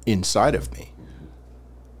inside of me.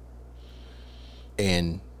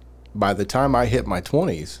 And by the time I hit my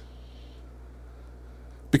 20s,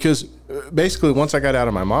 because basically once I got out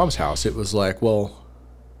of my mom's house, it was like, well,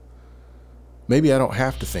 maybe I don't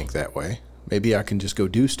have to think that way. Maybe I can just go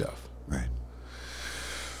do stuff. Right.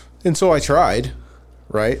 And so I tried,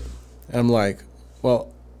 right? And I'm like,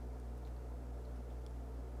 well,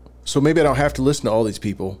 so maybe I don't have to listen to all these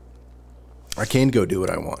people. I can go do what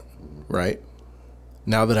I want, right?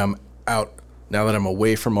 Now that I'm out, now that I'm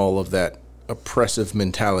away from all of that oppressive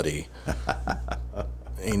mentality,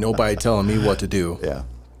 ain't nobody telling me what to do. Yeah.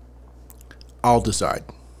 I'll decide.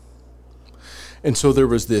 And so there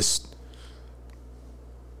was this,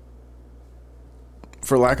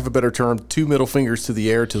 for lack of a better term, 2 middle fingers to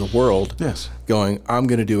the air to the world. Yes. Going, I'm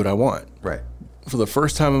going to do what I want. Right. For the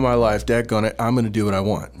first time in my life, daggone it, I'm going to do what I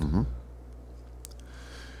want.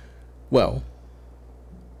 Well,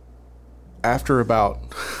 after about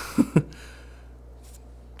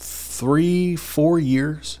 3-4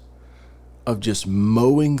 years of just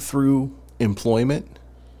mowing through employment,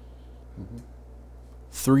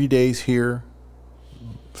 3 days here,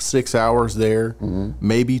 6 hours there,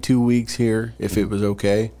 maybe 2 weeks here if it was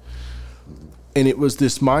okay. And it was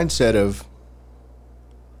this mindset of,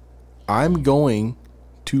 I'm going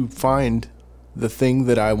to find the thing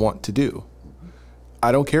that I want to do.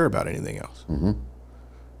 I don't care about anything else.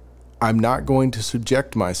 I'm not going to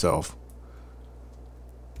subject myself.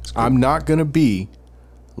 I'm not going to be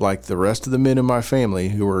like the rest of the men in my family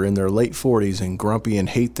who are in their late 40s and grumpy and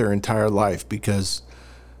hate their entire life because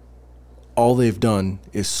all they've done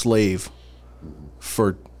is slave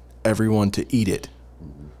for everyone to eat it.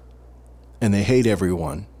 And they hate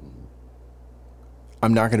everyone.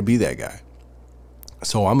 I'm not going to be that guy.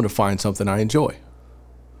 So I'm going to find something I enjoy.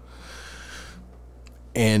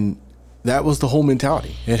 And that was the whole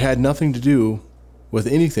mentality. It had nothing to do with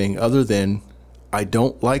anything other than, I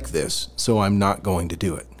don't like this, so I'm not going to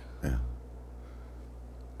do it. Yeah.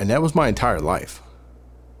 And that was my entire life.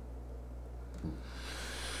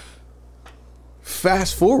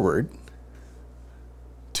 Fast forward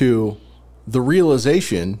to the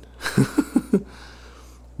realization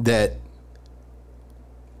that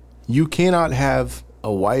you cannot have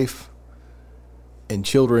a wife and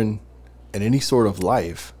children and any sort of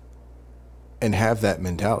life and have that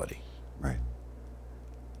mentality. Right.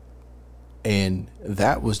 And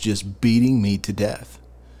that was just beating me to death.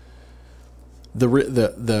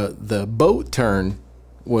 The boat turn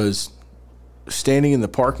was standing in the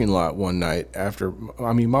parking lot one night after,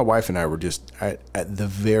 my wife and I were just at the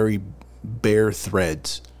very bare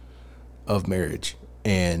threads of marriage.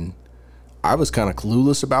 And I was kind of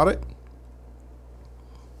clueless about it.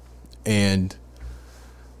 And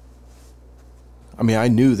I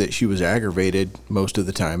knew that she was aggravated most of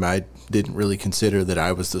the time. I didn't really consider that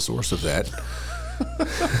I was the source of that.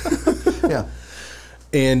 Yeah.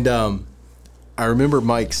 And I remember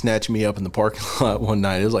Mike snatching me up in the parking lot one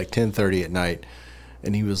night. It was like 10:30 at night.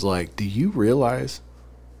 And he was like, do you realize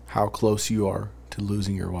how close you are to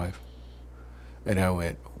losing your wife? And I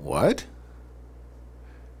went, what?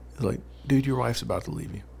 He's like, dude, your wife's about to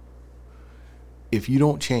leave you. If you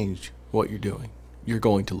don't change what you're doing, you're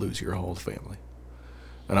going to lose your whole family.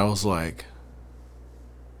 And I was like,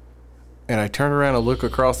 and I turn around and look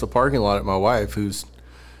across the parking lot at my wife who's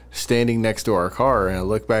standing next to our car, and I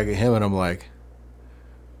look back at him and I'm like,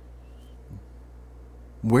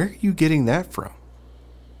 where are you getting that from?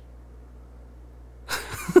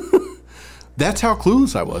 That's how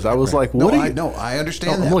clueless I was. I was like, what I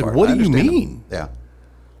understand that. I'm like, part. what I do you understand mean? Yeah.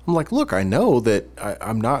 I'm like, look, I know that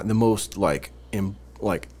I'm not the most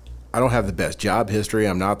I don't have the best job history.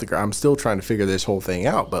 I'm still trying to figure this whole thing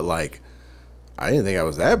out, but like, I didn't think I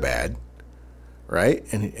was that bad. Right.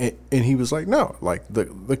 And he was like, no, like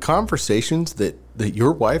the conversations that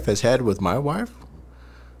your wife has had with my wife,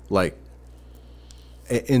 like,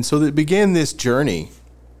 and so it began this journey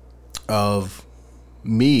of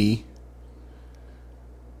me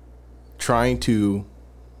trying to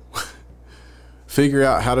figure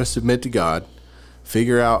out how to submit to God,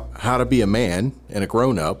 figure out how to be a man and a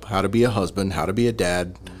grown-up, how to be a husband, how to be a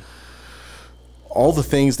dad, all the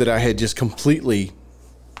things that I had just completely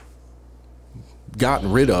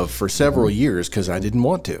gotten rid of for several years because I didn't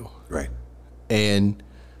want to. Right. And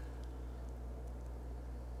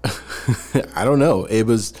I don't know.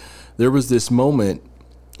 There was this moment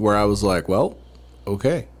where I was like, well,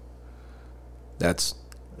 okay, that's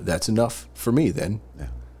enough for me then. Yeah.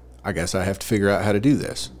 I guess I have to figure out how to do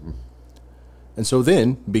this. And so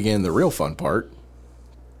then began the real fun part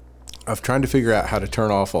of trying to figure out how to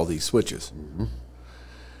turn off all these switches.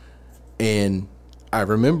 And I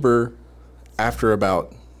remember after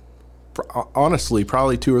about, honestly,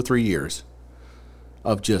 probably 2 or 3 years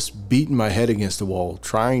of just beating my head against the wall,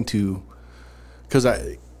 trying to,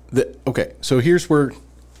 okay, so here's where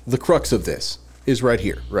the crux of this is right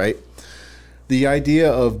here, right? The idea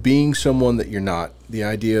of being someone that you're not, the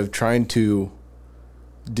idea of trying to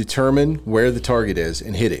determine where the target is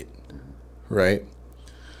and hit it, right?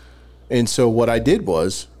 And so what I did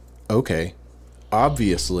was, okay,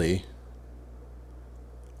 obviously,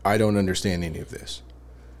 I don't understand any of this.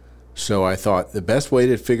 So I thought the best way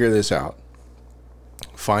to figure this out,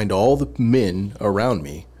 find all the men around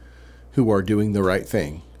me who are doing the right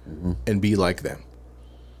thing and be like them.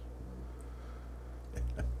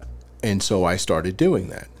 And so I started doing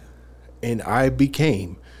that. And I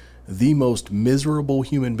became the most miserable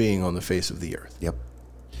human being on the face of the earth. Yep.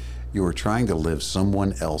 You were trying to live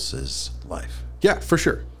someone else's life. Yeah, for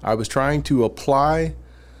sure. I was trying to apply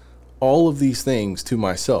all of these things to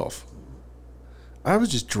myself. I was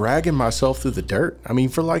just dragging myself through the dirt. I mean,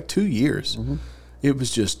 for like 2 years, it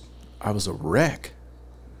was just, I was a wreck.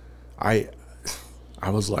 I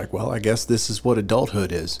was like, well, I guess this is what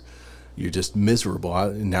adulthood is. You're just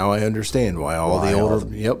miserable. Now I understand why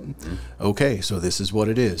yep. Okay, so this is what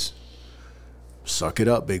it is. Suck it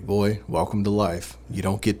up, big boy. Welcome to life. You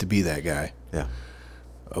don't get to be that guy. Yeah.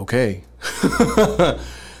 Okay.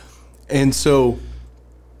 And so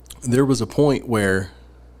there was a point where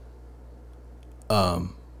I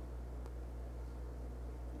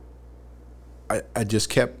just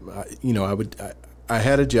kept, I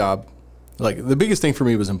had a job. Like, the biggest thing for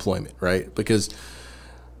me was employment, right? Because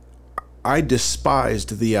I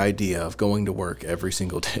despised the idea of going to work every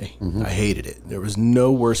single day. I hated it. There was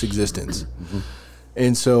no worse existence.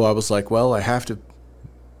 And so I was like, well, I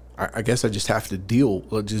guess I just have to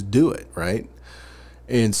just do it, right?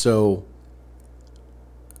 And so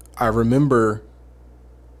I remember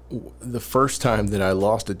the first time that I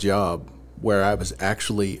lost a job where I was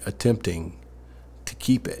actually attempting to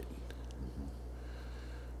keep it.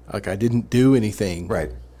 Like, I didn't do anything.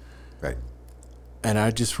 Right. And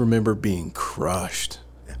I just remember being crushed.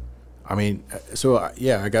 Yeah. I mean, so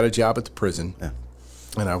I got a job at the prison. Yeah.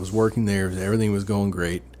 And I was working there. Everything was going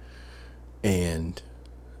great. And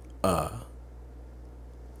I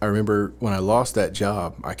remember when I lost that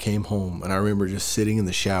job, I came home and I remember just sitting in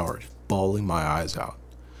the shower, bawling my eyes out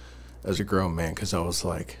as a grown man, because I was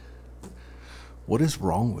like, what is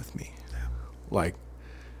wrong with me? Yeah. Like,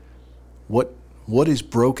 what is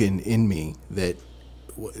broken in me that,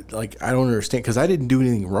 like, I don't understand, because I didn't do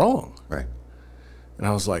anything wrong. Right. And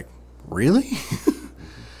I was like, really?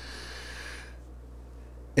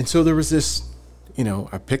 And so there was this,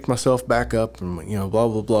 I picked myself back up and, blah,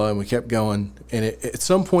 blah, blah, and we kept going. And at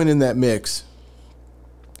some point in that mix,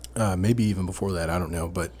 maybe even before that, I don't know,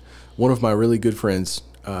 but one of my really good friends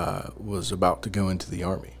was about to go into the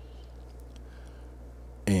Army.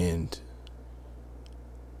 And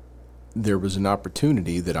there was an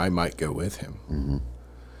opportunity that I might go with him.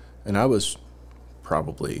 And I was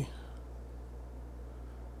probably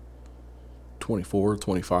 24,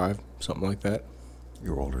 25, something like that.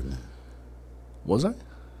 You were older than that. Was I?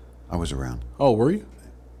 I was around. Oh, were you?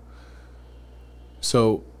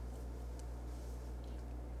 So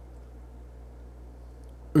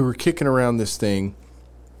we were kicking around this thing,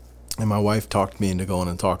 and my wife talked me into going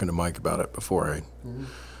and talking to Mike about it before I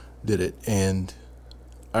did it. And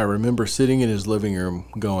I remember sitting in his living room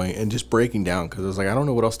going and just breaking down, because I was like, I don't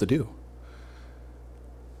know what else to do.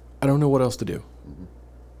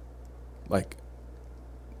 Like,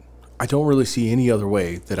 I don't really see any other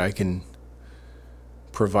way that I can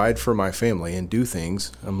provide for my family and do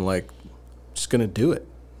things. I'm like, just going to do it.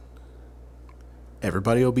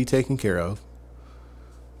 Everybody will be taken care of.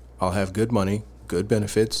 I'll have good money, good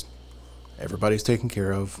benefits. Everybody's taken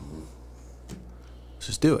care of. Let's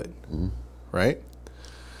just do it. Right?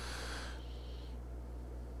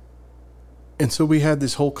 And so we had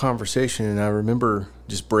this whole conversation, and I remember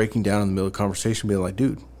just breaking down in the middle of the conversation, being like,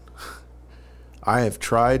 dude, I have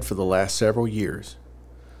tried for the last several years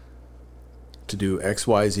to do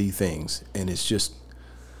XYZ things, and it's just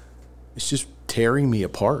tearing me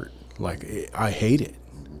apart. Like, I hate it.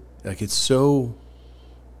 Like, it's so,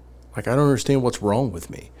 like, I don't understand what's wrong with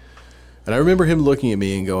me. And I remember him looking at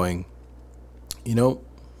me and going, you know,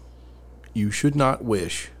 you should not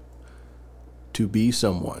wish to be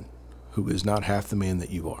someone who is not half the man that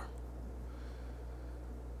you are.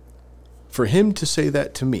 For him to say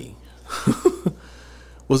that to me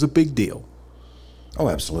was a big deal. Oh,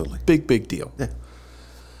 absolutely. Big deal. Yeah.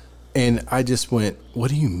 And I just went, what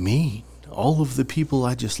do you mean? All of the people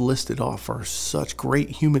I just listed off are such great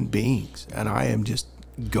human beings, and I am just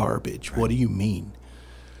garbage. Right. What do you mean?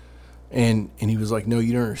 And he was like, no,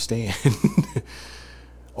 you don't understand.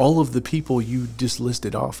 All of the people you just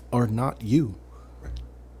listed off are not you. Right.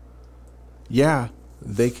 Yeah,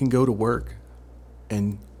 they can go to work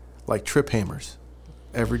and like trip hammers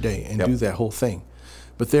every day and do that whole thing.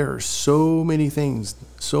 But there are so many things,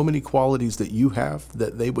 so many qualities that you have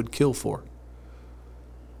that they would kill for.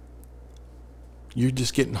 You're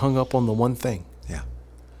just getting hung up on the one thing. Yeah.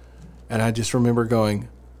 And I just remember going,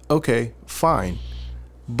 okay, fine.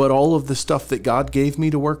 But all of the stuff that God gave me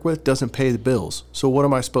to work with doesn't pay the bills. So what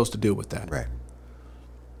am I supposed to do with that? Right.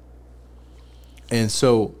 And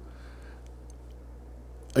so,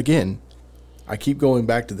 again, I keep going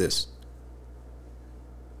back to this.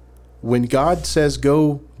 When God says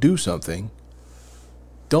go do something,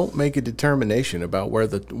 don't make a determination about where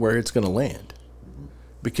it's going to land,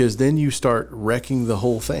 because then you start wrecking the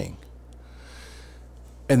whole thing.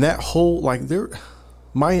 And that whole,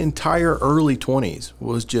 my entire early 20s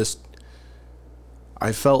was just,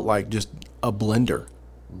 I felt like just a blender,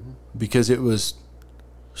 because it was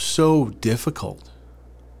so difficult.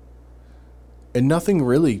 And nothing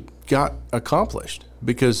really got accomplished,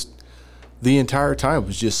 because the entire time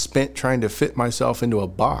was just spent trying to fit myself into a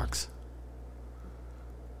box.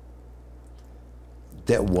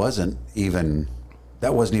 That wasn't even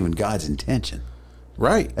God's intention.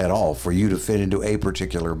 Right. At all, for you to fit into a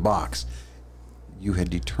particular box. You had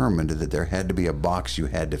determined that there had to be a box you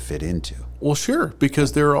had to fit into. Well, sure,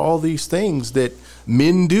 because there are all these things that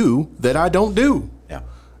men do that I don't do. Yeah.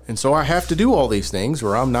 And so I have to do all these things,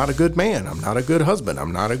 or I'm not a good man. I'm not a good husband.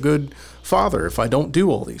 I'm not a good father if I don't do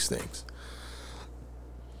all these things.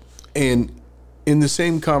 And in the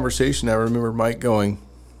same conversation, I remember Mike going,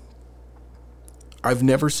 I've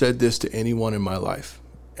never said this to anyone in my life,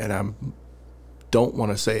 and I don't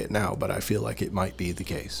want to say it now, but I feel like it might be the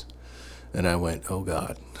case. And I went, oh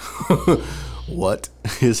God, what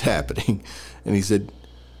is happening? And he said,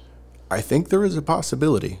 I think there is a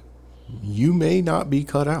possibility you may not be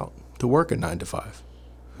cut out to work a 9 to 5.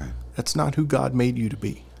 Right. That's not who God made you to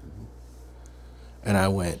be. And I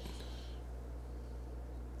went,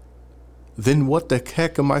 then what the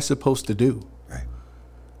heck am I supposed to do? Right.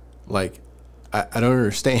 Like, I don't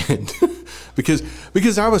understand.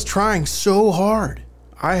 because I was trying so hard.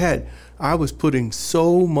 I was putting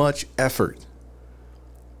so much effort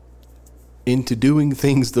into doing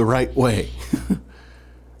things the right way.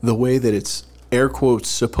 The way that it's, air quotes,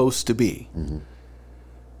 supposed to be. Mm-hmm.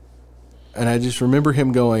 And I just remember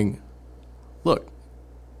him going, look,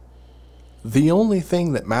 the only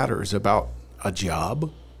thing that matters about a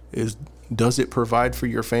job is, does it provide for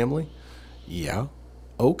your family? Yeah.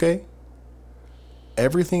 Okay.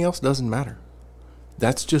 Everything else doesn't matter.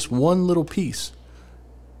 That's just one little piece.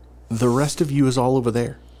 The rest of you is all over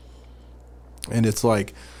there. And it's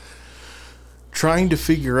like trying to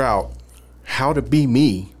figure out how to be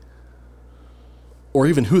me, or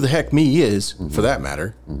even who the heck me is, for that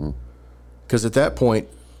matter. Because at that point,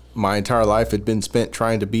 my entire life had been spent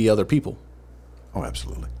trying to be other people. Oh,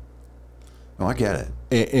 absolutely. Oh, I get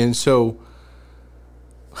it. And so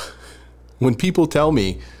when people tell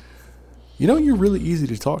me, you know, you're really easy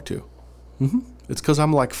to talk to. It's because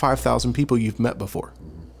I'm like 5,000 people you've met before.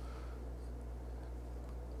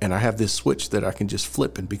 And I have this switch that I can just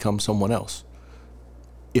flip and become someone else,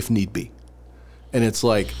 if need be. And it's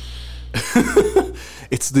like,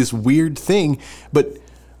 it's this weird thing. But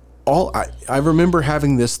I remember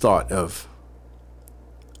having this thought of,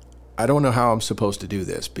 I don't know how I'm supposed to do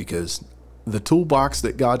this, because the toolbox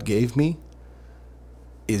that God gave me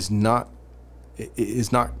is not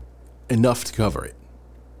enough to cover it.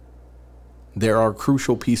 There are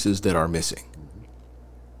crucial pieces that are missing.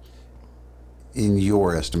 In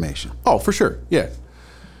your estimation? Oh, for sure. Yeah.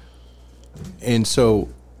 And so,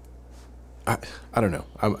 I don't know.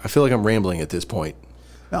 I feel like I'm rambling at this point.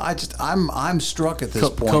 No, I'm struck at this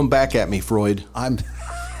point. Come back at me, Freud.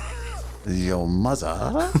 Yo,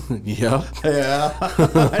 mother. Yeah. Yeah.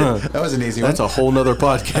 That was an easy one. That's a whole nother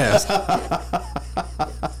podcast.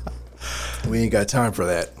 We ain't got time for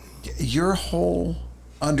that. your whole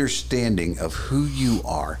understanding of who you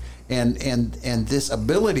are and this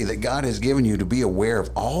ability that God has given you to be aware of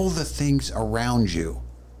all the things around you,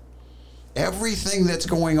 everything that's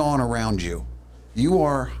going on around you, you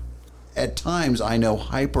are at times, I know,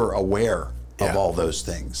 hyper aware of all those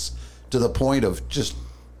things to the point of just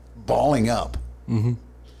balling up. Mm-hmm.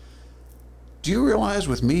 Do you realize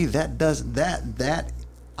with me that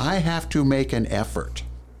I have to make an effort.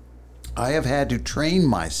 I have had to train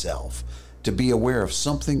myself to be aware of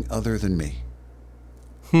something other than me.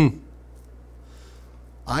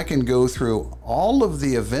 I can go through all of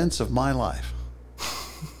the events of my life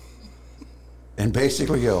and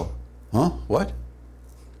basically go, huh? What?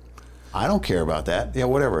 I don't care about that. Yeah,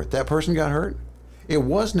 whatever. That person got hurt. It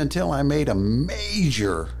wasn't until I made a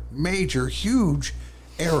major, huge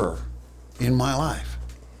error in my life.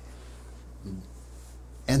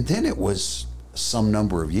 And then it was some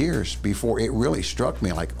number of years before it really struck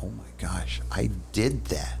me like, oh my gosh, I did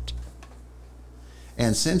that.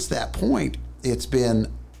 And since that point, it's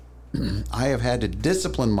been, I have had to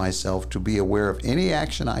discipline myself to be aware of any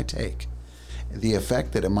action I take, the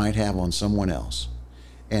effect that it might have on someone else.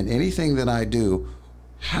 And anything that I do,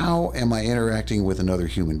 how am I interacting with another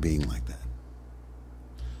human being like that?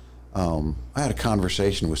 I had a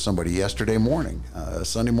conversation with somebody yesterday morning,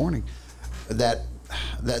 Sunday morning, that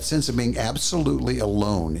sense of being absolutely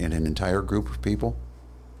alone in an entire group of people,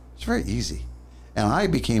 it's very easy. And I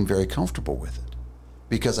became very comfortable with it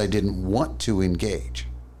because I didn't want to engage.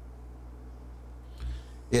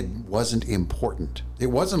 It wasn't important. It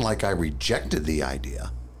wasn't like I rejected the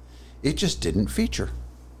idea. It just didn't feature.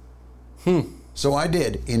 So I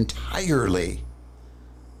did entirely.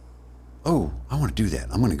 Oh, I want to do that.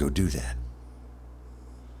 I'm going to go do that.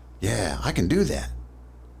 Yeah, I can do that.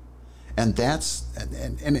 And that's,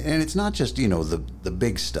 and it's not just, the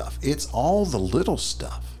big stuff. It's all the little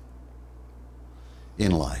stuff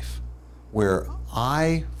in life where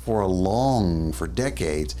I, for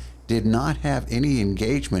decades, did not have any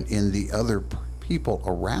engagement in the other people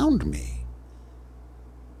around me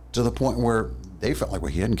to the point where they felt like,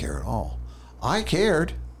 well, he didn't care at all. I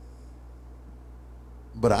cared,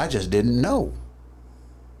 but I just didn't know.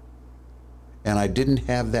 And I didn't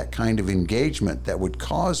have that kind of engagement that would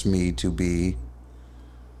cause me to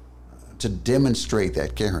demonstrate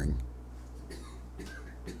that caring.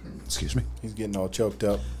 Excuse me. He's getting all choked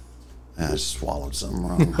up. I swallowed something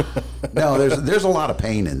wrong. No, there's a lot of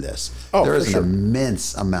pain in this. Oh, there is for sure. an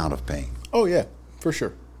immense amount of pain. Oh yeah, for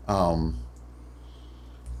sure.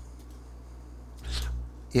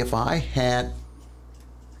 If I had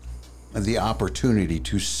the opportunity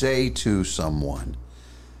to say to someone,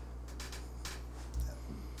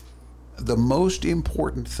 the most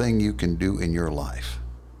important thing you can do in your life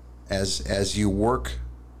as you work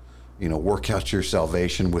out your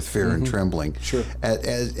salvation with fear and trembling. Sure.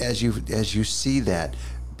 As you see that,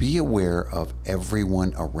 be aware of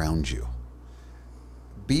everyone around you.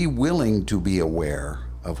 Be willing to be aware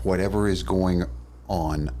of whatever is going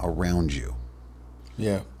on around you.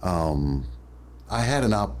 Yeah. I had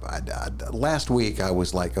last week I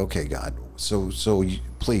was like, okay, God, so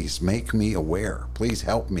please make me aware. Please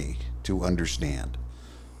help me to understand,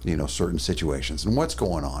 certain situations and what's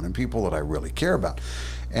going on and people that I really care about.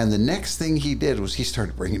 And the next thing he did was he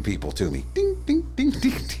started bringing people to me. Ding, ding, ding,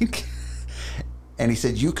 ding, ding. And he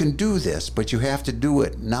said, you can do this, but you have to do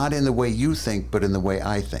it not in the way you think, but in the way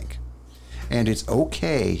I think. And it's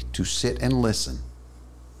okay to sit and listen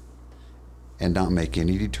and not make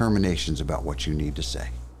any determinations about what you need to say.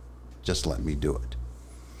 Just let me do it.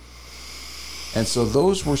 And so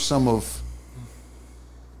those were some of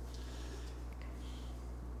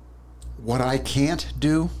what I can't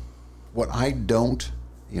do, what I don't,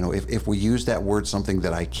 if we use that word, something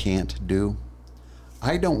that I can't do,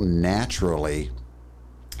 I don't naturally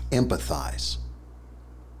empathize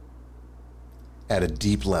at a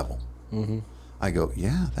deep level. Mm-hmm. I go,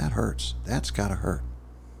 yeah, that hurts. That's got to hurt.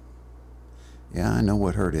 Yeah, I know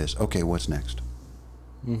what hurt is. Okay, what's next?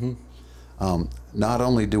 Mm-hmm. Not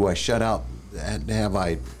only do I shut out,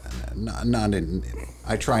 I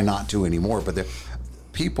try not to anymore, but the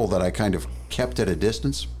people that I kind of kept at a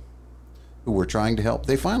distance who were trying to help,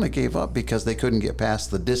 they finally gave up because they couldn't get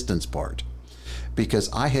past the distance part. Because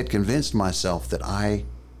I had convinced myself that I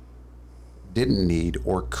didn't need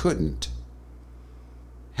or couldn't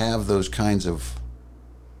have those kinds of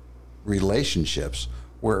relationships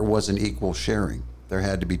where it was an equal sharing. There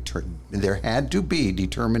had to be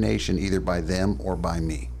determination either by them or by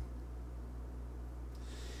me.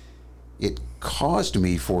 It caused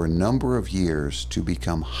me for a number of years to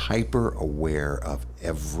become hyper aware of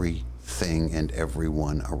everything and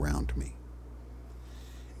everyone around me.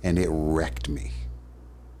 and it wrecked me.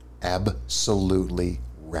 Absolutely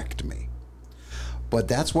wrecked me. But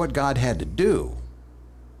that's what God had to do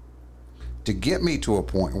to get me to a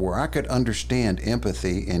point where I could understand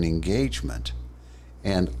empathy and engagement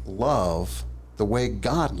and love the way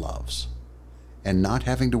God loves, and not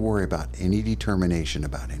having to worry about any determination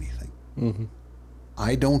about anything. Mm-hmm.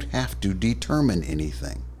 I don't have to determine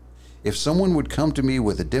anything. If someone would come to me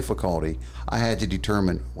with a difficulty, I had to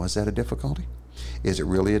determine, was that a difficulty? Is it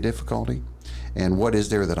really a difficulty? And what is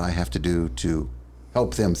there that I have to do to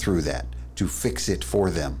help them through that, to fix it for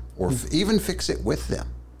them, or even fix it with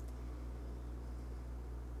them?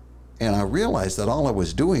 And I realized that all I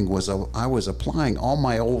was doing was I was applying all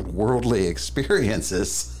my old worldly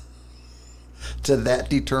experiences to that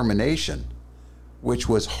determination, which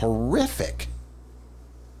was horrific.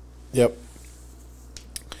 Yep.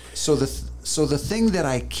 So the thing that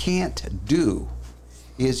I can't do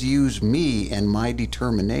is use me and my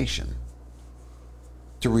determination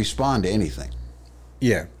to respond to anything.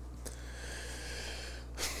 Yeah.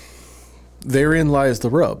 Therein lies the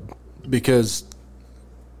rub, because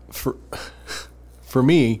for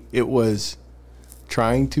me, it was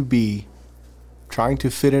trying to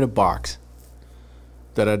fit in a box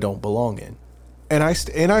that I don't belong in. And I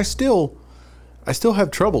still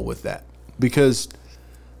have trouble with that, because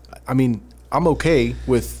I mean, I'm okay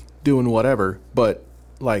with doing whatever, but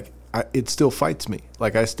like it still fights me.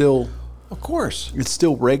 Like of course, it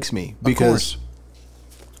still rakes me, because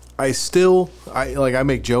I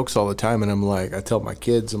make jokes all the time, and I'm like, I tell my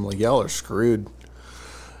kids, I'm like, y'all are screwed.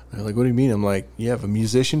 They're like, what do you mean? I'm like, you have a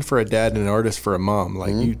musician for a dad and an artist for a mom.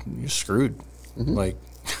 Like, you're screwed. Mm-hmm. Like,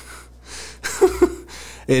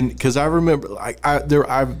 and because I remember,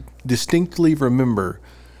 I distinctly remember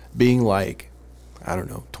being like, I don't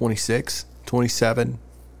know, 26, 27,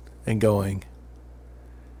 and going,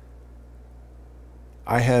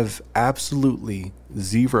 I have absolutely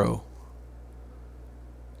zero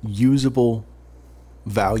usable,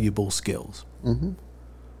 valuable skills. Mm-hmm.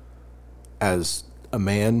 As a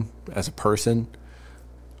man, as a person,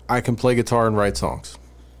 I can play guitar and write songs.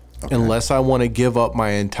 Okay. Unless I want to give up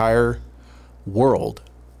my entire world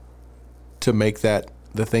to make that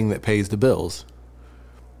the thing that pays the bills,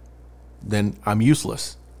 then I'm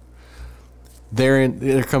useless.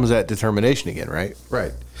 There comes that determination again, right?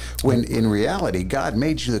 Right. When in reality, God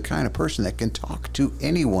made you the kind of person that can talk to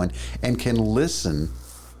anyone and can listen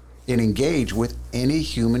and engage with any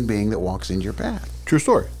human being that walks into your path. True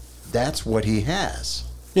story. That's what he has.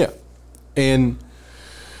 Yeah. And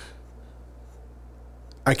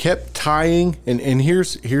I kept tying, and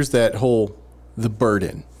here's that whole, the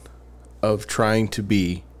burden of trying to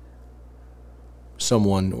be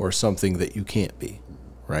someone or something that you can't be,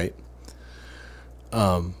 right?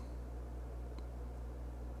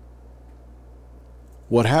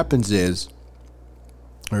 What happens is,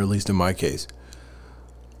 or at least in my case,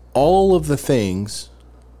 all of the things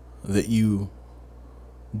that you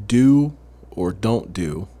do or don't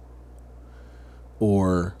do,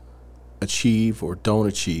 or achieve or don't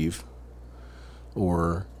achieve,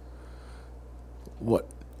 or what,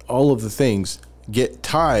 all of the things get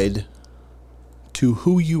tied to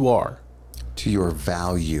who you are, to your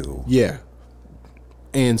value. Yeah.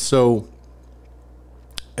 And so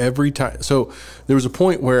every time, so there was a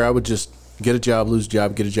point where I would just get a job, lose a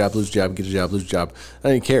job, get a job, lose a job, get a job, lose a job.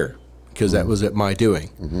 I didn't care, because that was at my doing.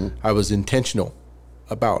 Mm-hmm. I was intentional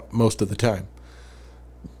about most of the time,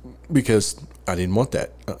 because I didn't want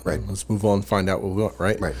that. Right. Let's move on and find out what we want,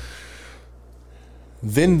 right? Right.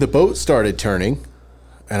 Then the boat started turning,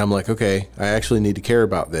 and I'm like, okay, I actually need to care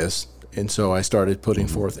about this. And so I started putting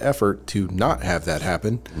forth effort to not have that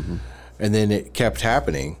happen. Mm-hmm. And then it kept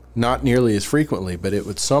happening, not nearly as frequently, but it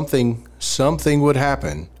would something would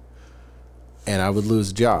happen, and I would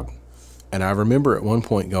lose a job. And I remember at one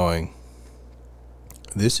point going,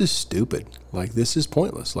 this is stupid. Like, this is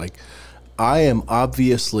pointless. Like, I am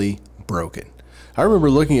obviously broken. I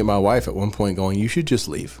remember looking at my wife at one point going, you should just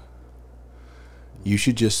leave. You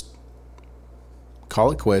should just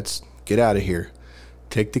call it quits, get out of here,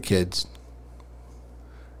 take the kids,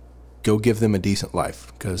 go give them a decent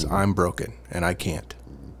life, because I'm broken and I can't.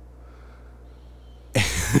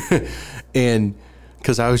 And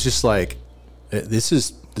because I was just like, this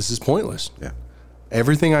is pointless. Yeah.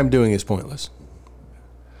 Everything I'm doing is pointless.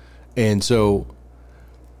 And so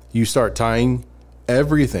you start tying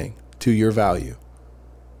everything to your value.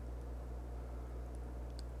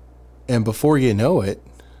 And before you know it,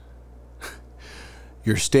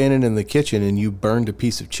 you're standing in the kitchen and you burned a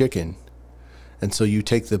piece of chicken. And so you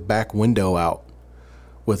take the back window out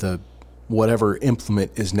with a whatever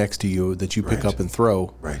implement is next to you that you pick Right. up and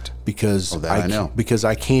throw. Right. Because I know. because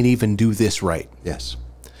I can't even do this right. Yes.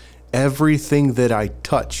 Everything that I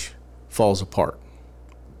touch falls apart.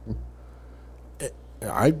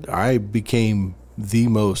 I became the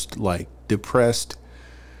most like depressed,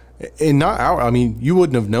 and not out. I mean, you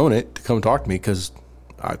wouldn't have known it to come talk to me because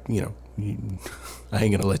I ain't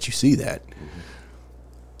gonna let you see that.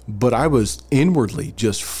 But I was inwardly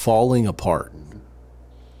just falling apart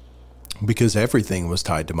because everything was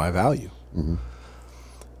tied to my value.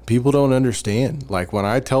 People don't understand. Like when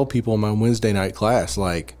I tell people in my Wednesday night class,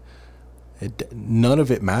 like none of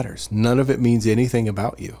it matters. None of it means anything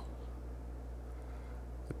about you.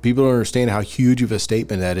 People don't understand how huge of a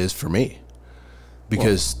statement that is for me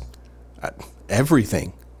because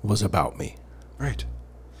everything was about me. Right.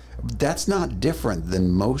 That's not different than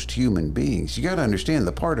most human beings. You got to understand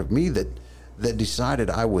the part of me that decided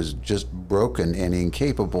I was just broken and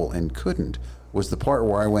incapable and couldn't was the part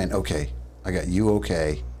where I went, okay, I got you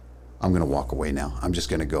okay. I'm going to walk away now. I'm just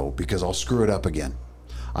going to go because I'll screw it up again.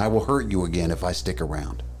 I will hurt you again if I stick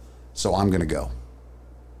around. So I'm going to go.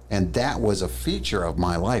 And that was a feature of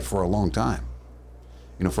my life for a long time.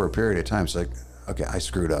 For a period of time, it's like, okay, I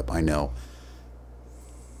screwed up. I know.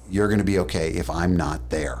 You're going to be okay if I'm not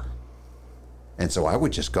there. And so I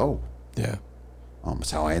would just go. Yeah.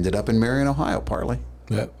 That's how I ended up in Marion, Ohio, partly.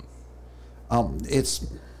 Yep. It's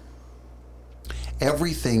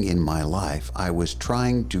everything in my life I was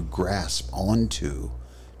trying to grasp onto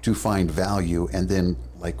to find value. And then,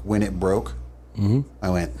 like, when it broke, I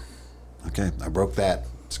went, okay, I broke that.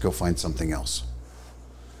 Let's go find something else.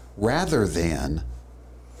 Rather than,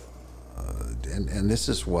 and this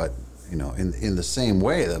is what, in the same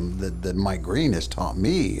way that Mike Green has taught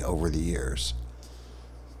me over the years,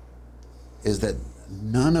 is that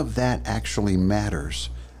none of that actually matters.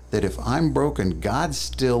 That if I'm broken, God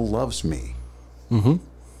still loves me.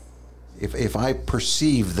 If I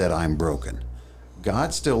perceive that I'm broken,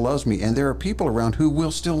 God still loves me, and there are people around who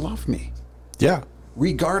will still love me. Yeah.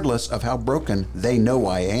 Regardless of how broken they know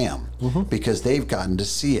I am, because they've gotten to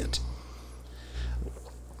see it.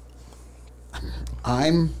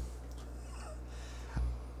 I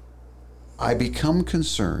become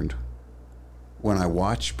concerned when I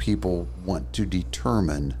watch people want to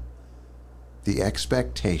determine the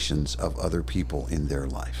expectations of other people in their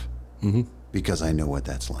life, because I know what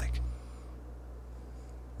that's like.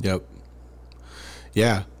 Yep.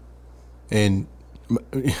 Yeah. And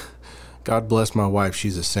God bless my wife.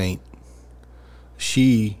 She's a saint.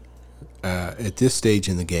 She, at this stage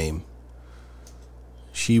in the game,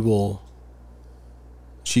 she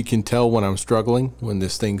can tell when I'm struggling, when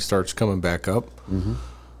this thing starts coming back up,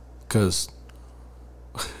 because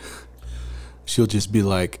she'll just be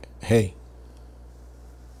like, hey,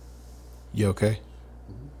 you okay?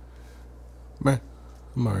 Man,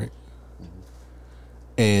 I'm all right.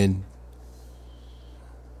 And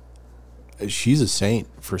she's a saint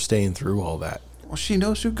for staying through all that. Well, she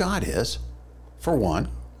knows who God is, for one.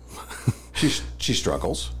 She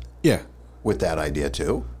struggles Yeah, with that idea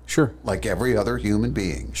too, sure. like every other human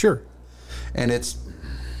being. Sure. And it's,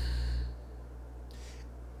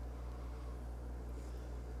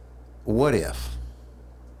 what if?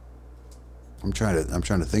 I'm trying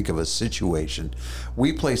to think of a situation.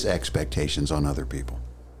 We place expectations on other people.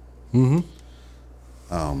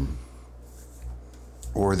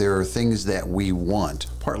 Or there are things that we want,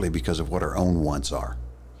 partly because of what our own wants are.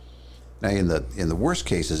 Now, in the worst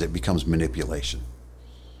cases, it becomes manipulation.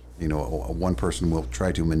 One person will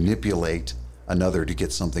try to manipulate another to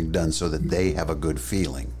get something done so that they have a good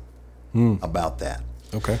feeling about that.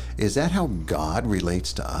 Okay. Is that how God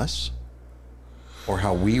relates to us? Or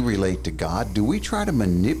how we relate to God? Do we try to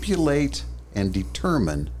manipulate and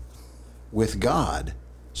determine with God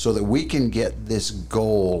so that we can get this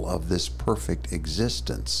goal of this perfect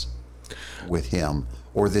existence with Him,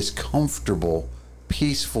 or this comfortable,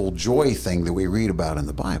 peaceful joy thing that we read about in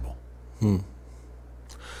the Bible?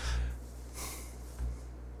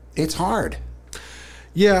 It's hard.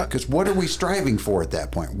 Yeah. Because what are we striving for at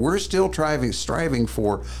that point? We're still striving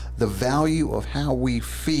for the value of how we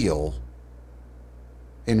feel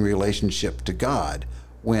in relationship to God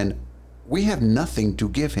when we have nothing to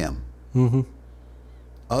give Him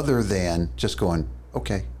other than just going,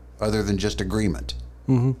 okay, other than just agreement.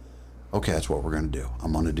 Okay, that's what we're going to do.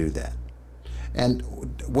 I'm going to do that. And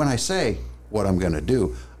when I say what I'm going to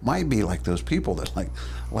do, might be like those people that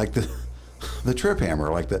like the trip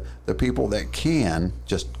hammer, like the people that can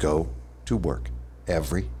just go to work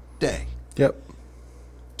every day. Yep.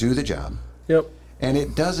 Do the job. Yep. And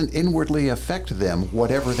it doesn't inwardly affect them,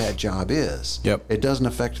 whatever that job is. Yep. It doesn't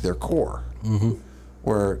affect their core.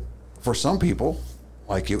 Where for some people,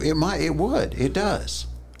 like you, it does.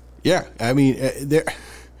 Yeah, I mean,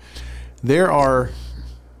 there are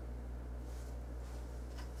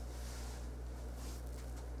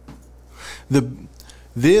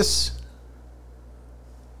this.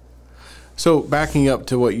 So backing up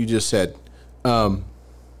to what you just said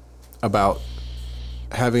about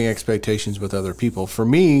having expectations with other people, for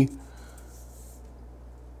me,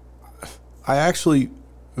 I actually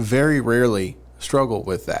very rarely struggle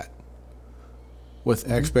with that,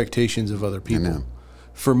 with expectations of other people.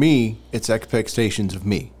 For me, it's expectations of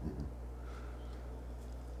me.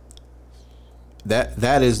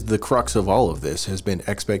 That is the crux of all of this, has been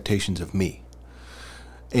expectations of me.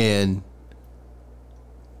 And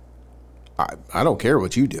I don't care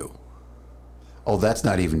what you do. Oh, that's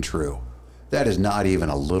not even true. That is not even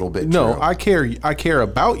a little bit true. No, I care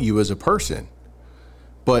about you as a person,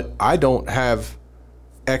 but I don't have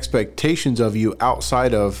expectations of you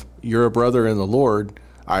outside of you're a brother in the Lord.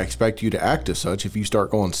 I expect you to act as such. If you start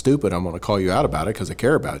going stupid, I'm going to call you out about it because I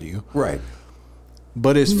care about you. Right.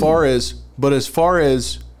 But as far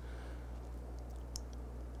as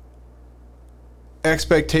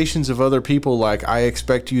expectations of other people, like I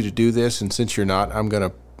expect you to do this, and since you're not, I'm going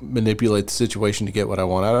to manipulate the situation to get what I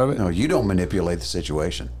want out of it. No, you don't manipulate the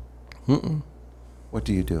situation. Mm-mm. What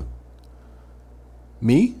do you do?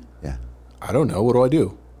 Me? Yeah. I don't know. What do I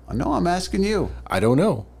do? No, I'm asking you. I don't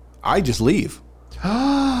know. I just leave. you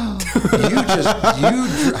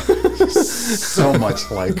so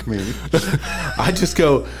much like me. I just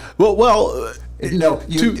go, well. No,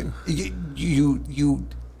 you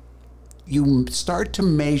start to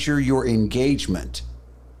measure your engagement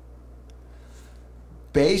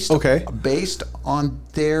based on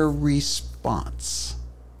their response.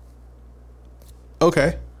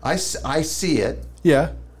 Okay. I see it.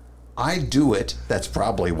 Yeah. I do it. That's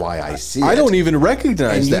probably why I see it. I don't even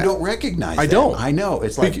recognize and that. You don't recognize I that. don't. I know.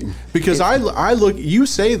 It's like because I look. You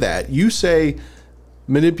say that. You say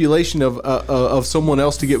manipulation of someone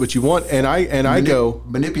else to get what you want, and I go.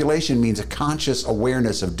 Manipulation means a conscious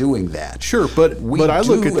awareness of doing that. Sure, but I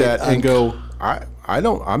look at that and go. I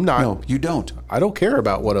don't. I'm not. No, you don't. I don't care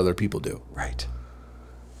about what other people do. Right.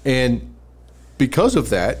 And because of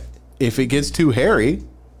that, if it gets too hairy,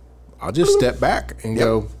 I'll just step back and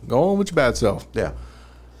go on with your bad self. Yeah.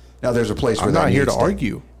 Now there's a place where I'm not here to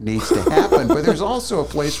argue. Needs to happen, but there's also a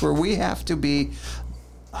place where we have to be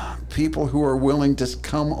people who are willing to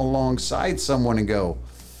come alongside someone and go,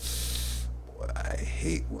 I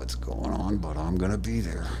hate what's going on, but I'm going to be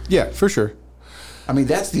there. Yeah, for sure. I mean,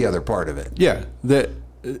 that's the other part of it. Yeah. The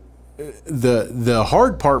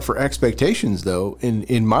hard part for expectations, though,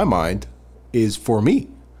 in my mind, is for me.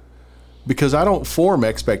 Because I don't form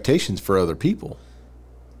expectations for other people.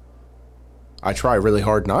 I try really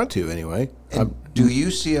hard not to, anyway. And do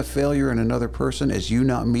you see a failure in another person as you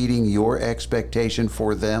not meeting your expectation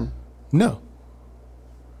for them? No.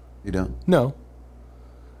 You don't? No.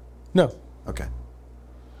 Okay.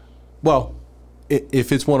 Well,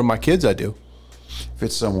 if it's one of my kids, I do. If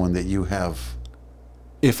it's someone that you have...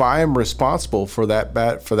 If I am responsible for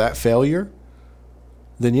that failure,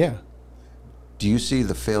 then yeah. Do you see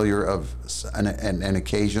the failure of an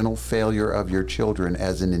occasional failure of your children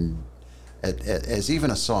as as even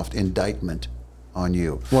a soft indictment on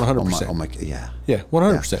you? 100%. Yeah,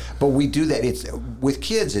 100%. Yeah. But we do that. It's with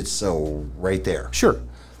kids. It's so right there. Sure,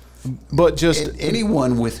 but just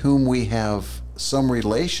anyone with whom we have some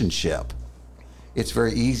relationship, it's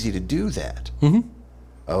very easy to do that. Mm-hmm.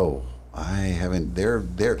 Oh, I haven't.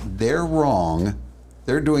 They're wrong.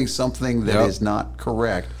 They're doing something that is not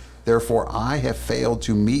correct. Therefore, I have failed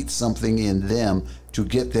to meet something in them to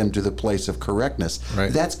get them to the place of correctness.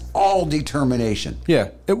 Right. That's all determination. Yeah.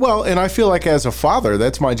 Well, and I feel like as a father,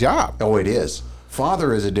 that's my job. Oh, it is.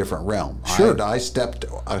 Father is a different realm. Sure. I stepped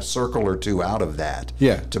a circle or two out of that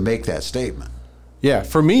to make that statement. Yeah.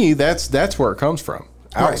 For me, that's where it comes from.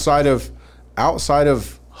 Outside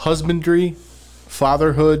of husbandry,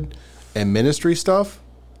 fatherhood, and ministry stuff,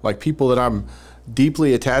 like people that I'm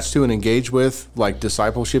deeply attached to and engaged with, like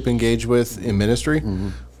discipleship engaged with in ministry,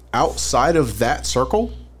 outside of that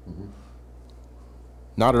circle,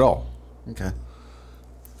 not at all. Okay.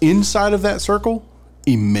 Inside of that circle,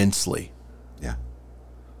 immensely. Yeah.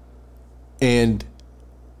 And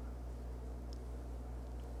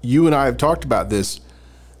you and I have talked about this.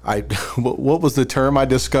 What was the term I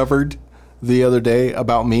discovered the other day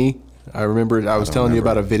about me? I remember I was telling you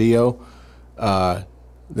about a video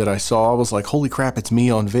that I saw. I was like, holy crap, it's me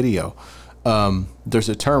on video. There's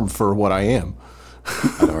a term for what I am.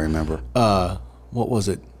 I don't remember. What was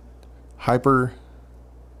it?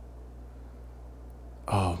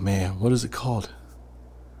 Oh man, what is it called?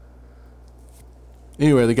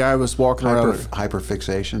 Anyway, the guy was walking around.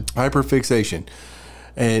 Hyperfixation. Hyperfixation.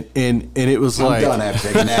 And it was I'm like... done. I have to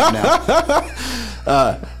take a nap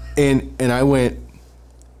now. And I went,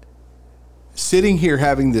 sitting here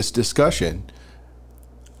having this discussion,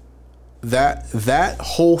 that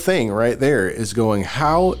whole thing right there is going,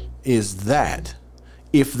 how is that?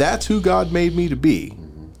 If that's who God made me to be,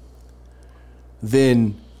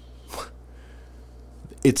 then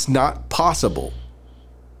it's not possible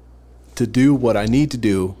to do what I need to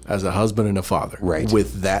do as a husband and a father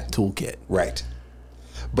with that toolkit. Right.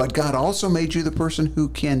 But God also made you the person who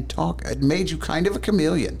can talk. It made you kind of a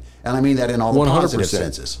chameleon. And I mean that in all the 100%. positive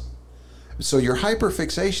senses. So your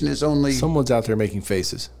hyperfixation is only... Someone's out there making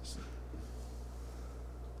faces.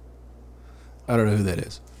 I don't know who that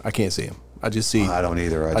is. I can't see him. I just see... I don't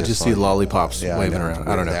either. I just see lollipops waving around.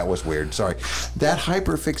 I don't know. That was weird. Sorry. That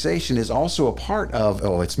hyperfixation is also a part of...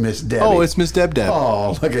 Oh, it's Miss Debbie. Oh, it's Miss Deb Deb.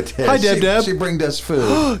 Oh, look at this. Hi, Deb. She brings us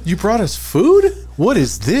food. You brought us food? What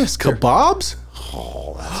is this? Kabobs?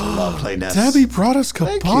 Oh, that's loveliness. Debbie brought us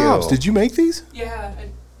kabobs. you. Did you make these? Yeah,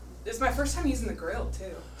 it's my first time using the grill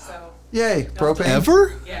too. So Yay, propane.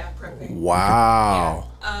 Ever? yeah, propane. Wow.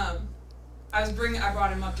 Yeah. I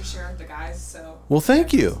brought him up to share with the guys. So Well,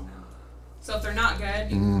 thank you. So if they're not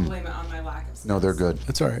good, you can blame it on my lack of. No, they're good.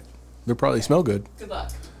 That's all right. They probably smell good. Good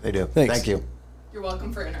luck. They do. Thanks. Thank you. You're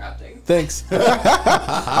welcome for interrupting. Thanks.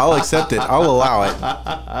 I'll accept it. I'll allow it.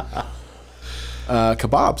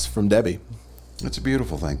 Kabobs from Debbie. It's a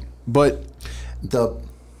beautiful thing. But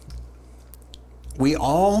we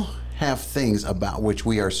all have things about which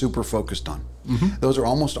we are super focused on. Mm-hmm. Those are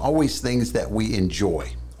almost always things that we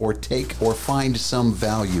enjoy or take or find some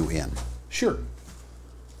value in. sure.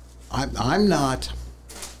 I'm not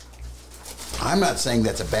saying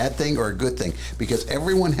that's a bad thing or a good thing, because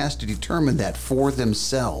everyone has to determine that for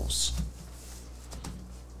themselves.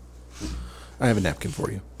 I have a napkin for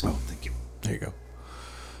you. Oh, thank you. There you go.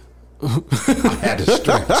 I had to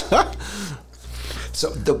stretch.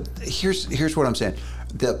 So here's what I'm saying.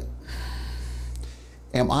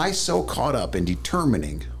 Am I so caught up in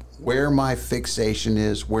determining where my fixation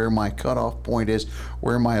is, where my cutoff point is,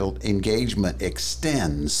 where my engagement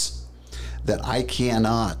extends, that I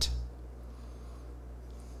cannot?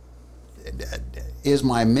 Is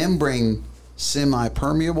my membrane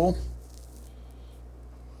semi-permeable,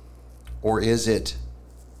 or is it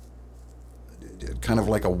kind of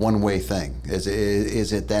like a one-way thing? Is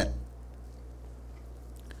it that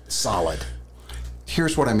solid?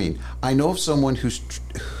 Here's what I mean. I know of someone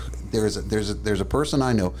there's a person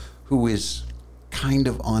I know who is kind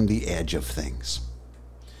of on the edge of things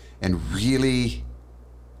and really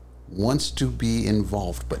wants to be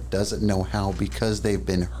involved but doesn't know how because they've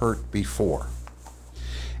been hurt before.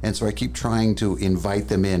 And so I keep trying to invite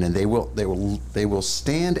them in, and they will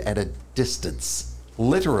stand at a distance,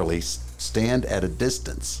 literally stand at a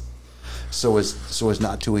distance, so as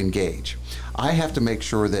not to engage. I have to make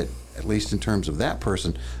sure that, at least in terms of that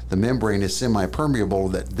person, the membrane is semi-permeable,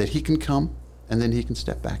 that he can come and then he can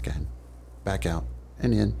step back out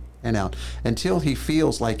and in and out until he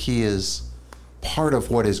feels like he is part of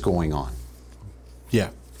what is going on. Yeah.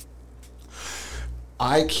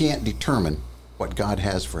 I can't determine what God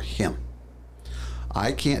has for him.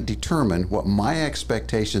 I can't determine what my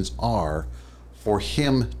expectations are for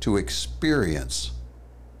him to experience,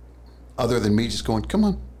 other than me just going, come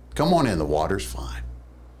on in, the water's fine.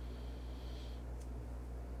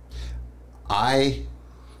 I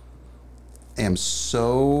am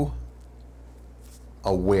so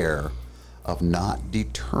aware of not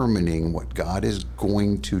determining what God is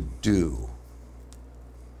going to do,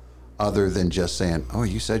 other than just saying, oh,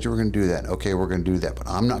 you said you were going to do that. Okay, we're going to do that, but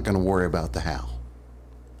I'm not going to worry about the how.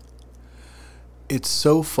 It's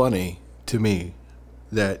so funny to me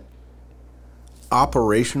that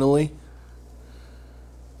operationally,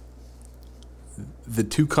 the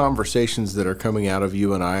two conversations that are coming out of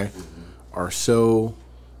you and I are so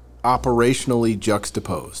operationally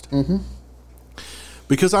juxtaposed. Mm-hmm.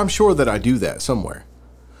 Because I'm sure that I do that somewhere,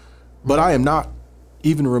 but I am not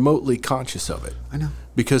even remotely conscious of it. I know.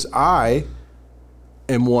 Because I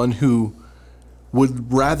am one who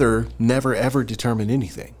would rather never ever determine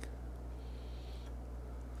anything.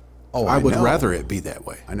 Oh, I would know. rather it be that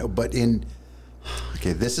way. I know, but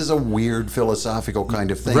okay, this is a weird philosophical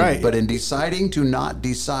kind of thing. Right. But in deciding to not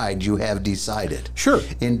decide, you have decided. Sure.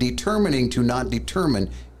 In determining to not determine,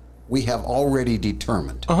 we have already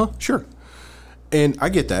determined. Sure. And I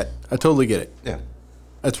get that. I totally get it. Yeah.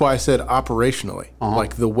 That's why I said operationally,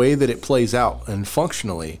 like the way that it plays out, and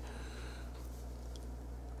functionally,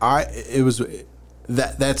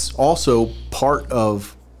 that's also part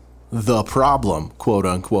of the problem, quote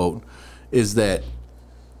unquote, is that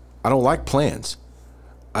I don't like plans.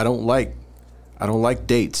 I don't like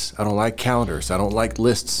dates. I don't like calendars. I don't like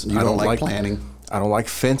lists. You I don't like planning. I don't like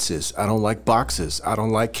fences. I don't like boxes. I don't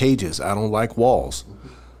like cages. I don't like walls.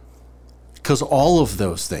 Because all of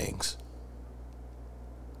those things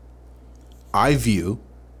I view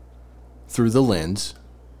through the lens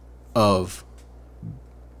of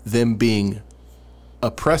them being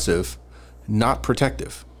oppressive, not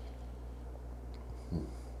protective.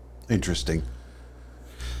 Interesting.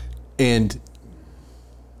 And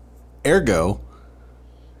ergo,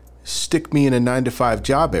 stick me in a 9-to-5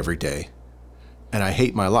 job every day, and I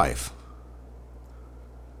hate my life.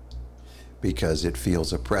 Because it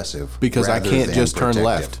feels oppressive. Because I rather can't than just turn protective.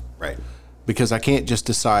 left. Right. Because I can't just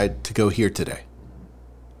decide to go here today.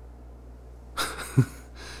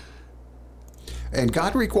 And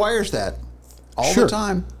God requires that all Sure. the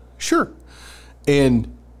time. Sure.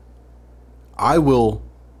 And I will,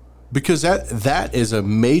 because that is a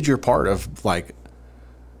major part of, like,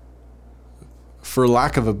 for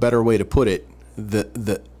lack of a better way to put it,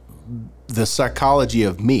 the psychology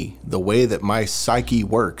of me, the way that my psyche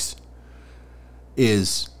works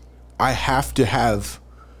is I have to have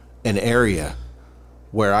an area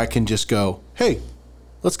where I can just go, hey,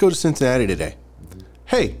 let's go to Cincinnati today.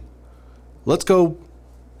 Hey, let's go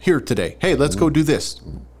here today. Hey, let's go do this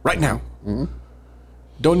right now.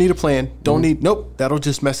 Don't need a plan. Don't need, nope, that'll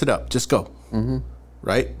just mess it up. Just go.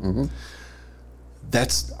 Right?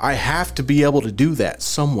 I have to be able to do that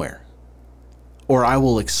somewhere, or I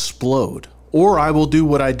will explode, or I will do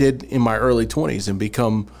what I did in my early 20s and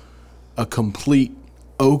become a complete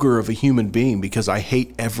ogre of a human being because I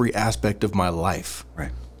hate every aspect of my life.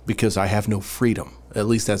 Right. Because I have no freedom. At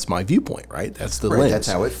least that's my viewpoint, right? That's the Right, lens. that's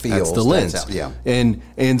how it feels. That's the lens. That's how- yeah.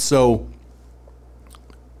 And so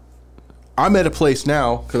I'm at a place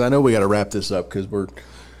now, because I know we got to wrap this up because we're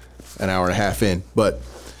an hour and a half in, but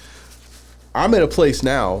I'm at a place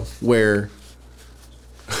now where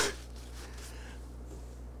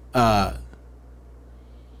I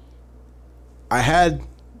had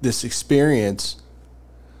this experience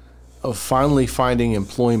of finally finding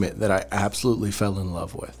employment that I absolutely fell in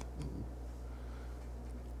love with.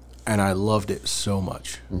 And I loved it so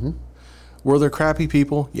much. Were there crappy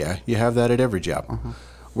people? Yeah, you have that at every job.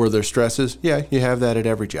 Were there stresses? Yeah, you have that at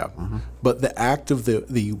every job. But the act of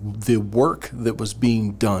the work that was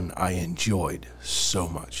being done, I enjoyed so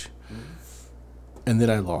much. And then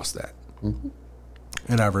I lost that.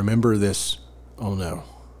 And I remember this, oh no.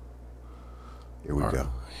 Here we go.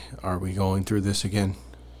 Are we going through this again?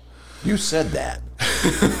 You said that.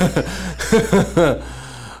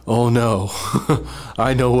 Oh no.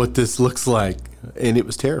 I know what this looks like. And it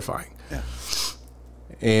was terrifying. Yeah.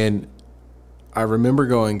 And I remember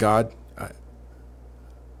going, God,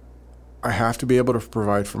 I have to be able to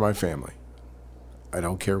provide for my family. I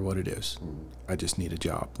don't care what it is. I just need a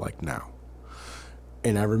job, like now.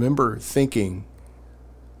 And I remember thinking,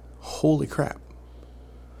 holy crap,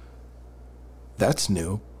 that's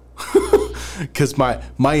new. Because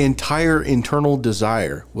my entire internal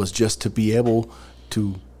desire was just to be able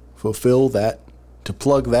to fulfill that, to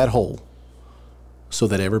plug that hole so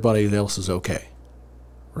that everybody else is okay.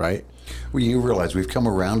 Right? Well, you realize we've come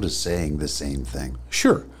around to saying the same thing.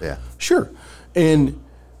 Sure. Yeah. Sure. And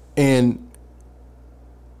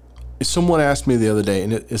someone asked me the other day,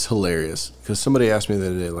 and it's hilarious, because somebody asked me the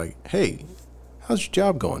other day, like, hey, how's your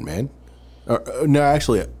job going, man? No,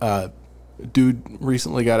 actually, dude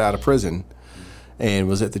recently got out of prison and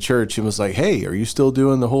was at the church and was like, hey, are you still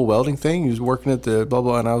doing the whole welding thing? He was working at the blah,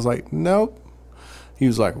 blah. And I was like, nope. He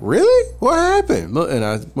was like, really? What happened? And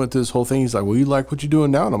I went through this whole thing. He's like, well, you like what you're doing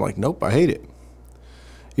now? And I'm like, nope, I hate it.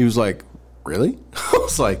 He was like, really? I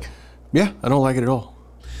was like, yeah, I don't like it at all.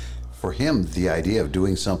 For him, the idea of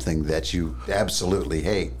doing something that you absolutely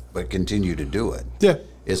hate but continue to do it Yeah.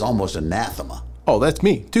 is almost anathema. Oh, that's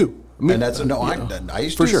me too. I mean, And that's I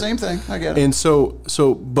used to for do sure. the same thing. I get it. And so,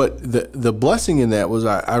 but the blessing in that was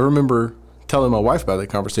I remember telling my wife about that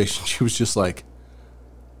conversation. She was just like,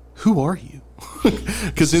 who are you?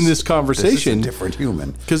 Because in this conversation, This is a different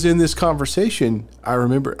human. Because in this conversation, I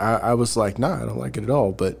remember I was like, nah, I don't like it at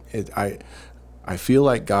all. But I feel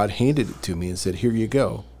like God handed it to me and said, here you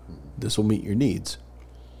go. This will meet your needs.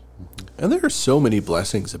 And there are so many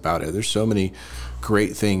blessings about it. There's so many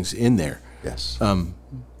great things in there. Yes.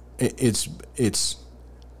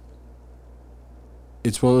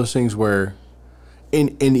 It's one of those things where,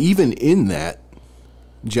 and even in that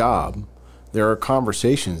job, there are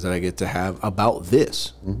conversations that I get to have about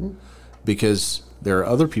this, because there are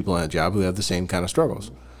other people in that job who have the same kind of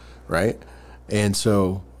struggles, right? And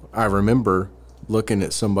so I remember looking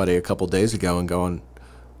at somebody a couple days ago and going,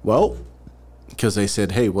 well, because they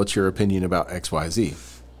said, hey, what's your opinion about XYZ?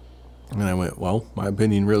 And I went, well, my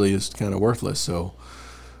opinion really is kind of worthless, so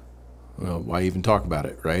why even talk about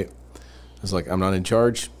it, right? I was like, I'm not in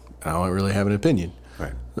charge. I don't really have an opinion.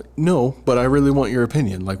 Right. Like, no, but I really want your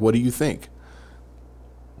opinion. Like, what do you think?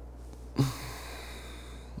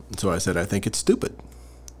 So I said, I think it's stupid.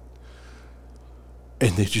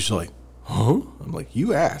 And they're just like, huh? I'm like,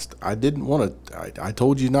 you asked. I didn't want to. I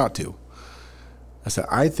told you not to. I said,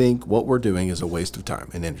 I think what we're doing is a waste of time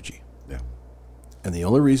and energy. Yeah. And the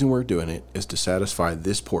only reason we're doing it is to satisfy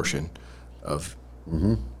this portion of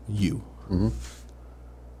you. Mm-hmm.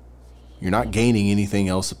 You're not gaining anything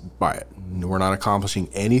else by it. We're not accomplishing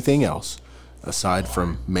anything else aside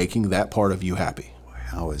from making that part of you happy.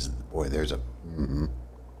 There's a... Mm-hmm.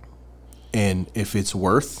 And if it's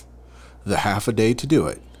worth the half a day to do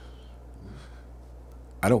it,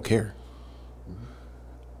 I don't care.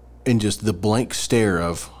 And just the blank stare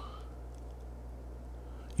of,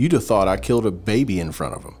 you'd have thought I killed a baby in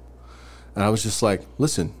front of him. And I was just like,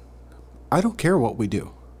 listen, I don't care what we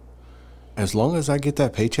do. As long as I get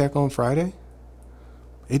that paycheck on Friday,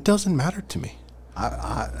 it doesn't matter to me.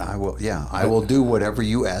 I will. Yeah, I will do whatever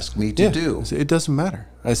you ask me to do. It doesn't matter.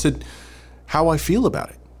 I said, how I feel about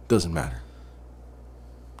it doesn't matter.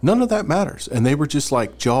 None of that matters. And they were just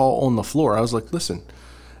like jaw on the floor. I was like, listen,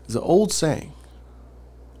 there's an old saying,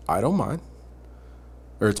 I don't mind,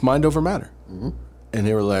 or it's mind over matter. Mm-hmm. And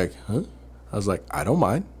they were like, huh? I was like, I don't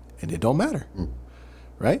mind, and it don't matter.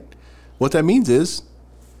 Right? What that means is,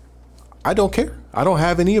 I don't care. I don't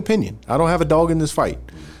have any opinion. I don't have a dog in this fight.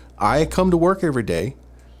 I come to work every day.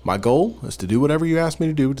 My goal is to do whatever you ask me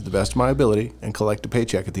to do to the best of my ability and collect a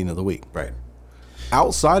paycheck at the end of the week. Right.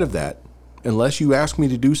 Outside of that, unless you ask me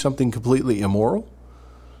to do something completely immoral,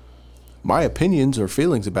 my opinions or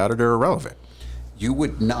feelings about it are irrelevant. You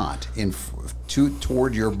would not,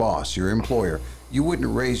 toward your boss, your employer, you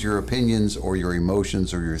wouldn't raise your opinions or your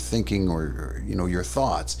emotions or your thinking or your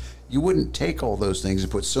thoughts. You wouldn't take all those things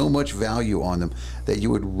and put so much value on them that you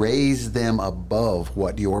would raise them above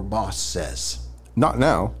what your boss says. Not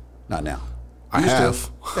now. Not now. I have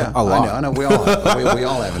yeah, a lot. I know. We all have. we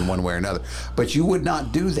all have in one way or another. But you would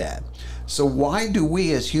not do that. So why do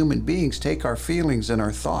we as human beings take our feelings and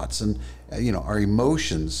our thoughts and our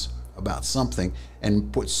emotions about something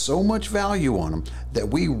and put so much value on them that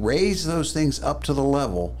we raise those things up to the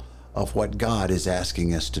level of what God is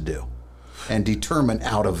asking us to do and determine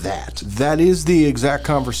out of that? That is the exact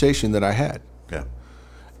conversation that I had. Yeah.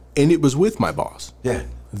 And it was with my boss. Yeah.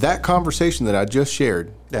 That conversation that I just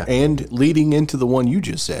shared Yeah. and leading into the one you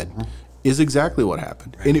just said is exactly what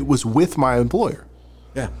happened. Right. And it was with my employer.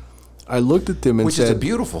 Yeah. I looked at them and Which said... is a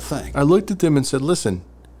beautiful thing. I looked at them and said, listen,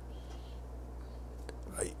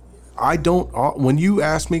 I don't... When you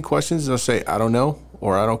ask me questions and I say, I don't know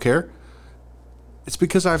or I don't care, it's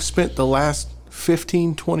because I've spent the last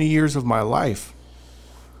 15, 20 years of my life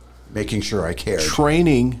making sure I cared.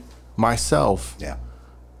 Training myself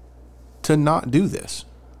to not do this.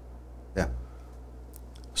 Yeah.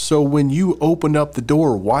 So when you open up the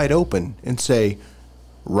door wide open and say,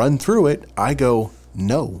 run through it, I go,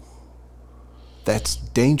 no. That's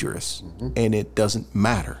dangerous, and it doesn't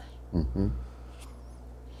matter. Mm-hmm.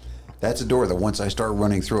 That's a door that once I start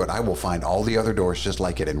running through it, I will find all the other doors just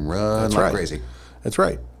like it and run like crazy. That's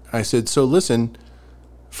right. I said, so listen,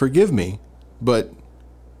 forgive me, but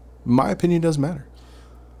my opinion doesn't matter.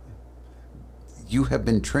 You have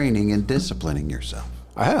been training and disciplining yourself.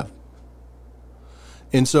 I have.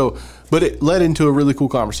 And so, but it led into a really cool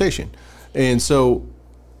conversation. And so,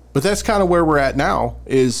 but that's kind of where we're at now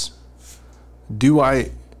is... Do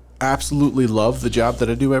I absolutely love the job that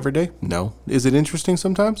I do every day? No. Is it interesting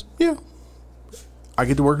sometimes? Yeah. I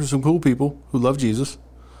get to work with some cool people who love Jesus,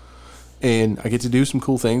 and I get to do some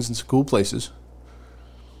cool things in some cool places.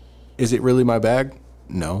 Is it really my bag?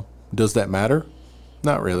 No. Does that matter?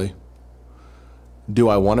 Not really. Do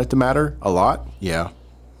I want it to matter? A lot? Yeah.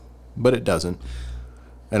 But it doesn't.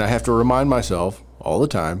 And I have to remind myself all the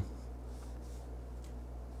time,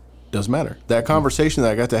 doesn't matter. That conversation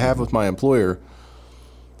that I got to have with my employer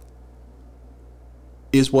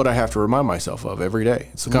is what I have to remind myself of every day.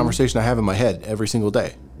 It's the conversation I have in my head every single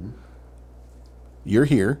day. You're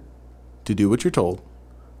here to do what you're told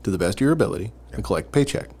to the best of your ability and collect a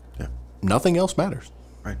paycheck. Yeah. Nothing else matters.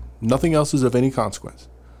 Right. Nothing else is of any consequence.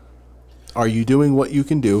 Are you doing what you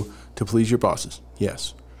can do to please your bosses?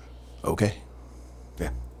 Yes. Okay.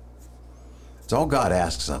 Yeah. It's all God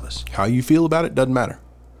asks of us. How you feel about it doesn't matter.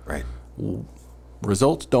 Right.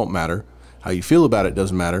 Results don't matter. How you feel about it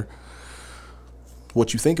doesn't matter.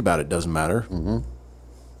 What you think about it doesn't matter. Mm-hmm.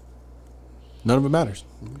 None of it matters.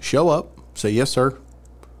 Show up. Say, yes, sir.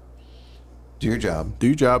 Do your job. Do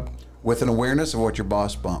your job. With an awareness of what your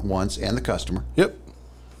boss wants and the customer. Yep.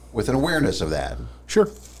 With an awareness of that. Sure.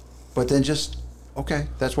 But then just, okay,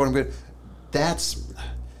 that's what I'm good.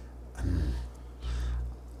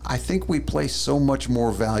 I think we place so much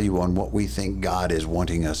more value on what we think God is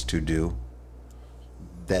wanting us to do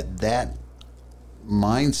that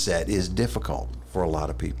mindset is difficult for a lot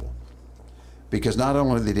of people. Because not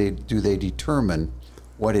only do they determine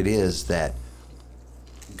what it is that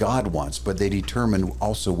God wants, but they determine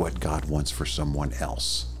also what God wants for someone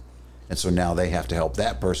else. And so now they have to help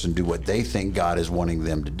that person do what they think God is wanting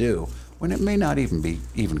them to do, when it may not even be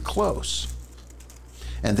even close.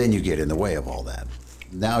 And then you get in the way of all that.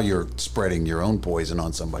 Now you're spreading your own poison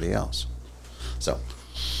on somebody else. So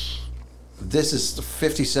this is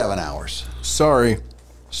 57 hours. Sorry.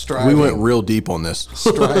 Striving, we went real deep on this.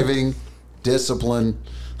 Striving, discipline,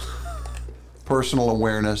 personal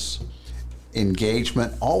awareness,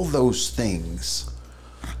 engagement, all those things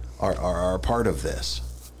are part of this.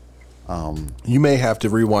 You may have to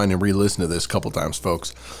rewind and re-listen to this a couple times,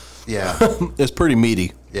 folks. Yeah. It's pretty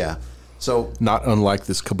meaty. Yeah. So not unlike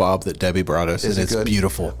this kebab that Debbie brought us, and it's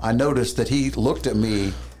beautiful. I noticed that he looked at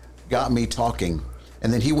me, got me talking,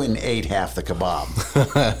 and then he went and ate half the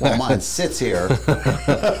kebab. Well, mine sits here.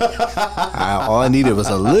 All I needed was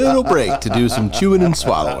a little break to do some chewing and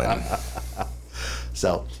swallowing.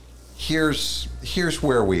 So here's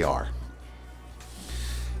where we are.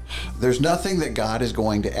 There's nothing that God is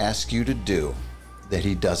going to ask you to do that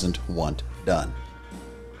he doesn't want done.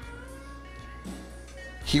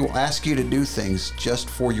 He will ask you to do things just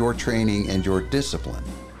for your training and your discipline.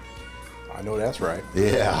 I know that's right.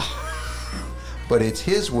 Yeah. But it's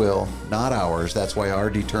his will, not ours. That's why our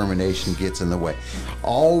determination gets in the way.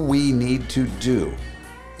 All we need to do,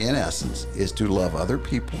 in essence, is to love other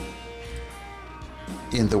people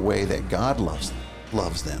in the way that God loves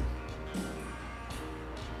them.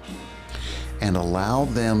 And allow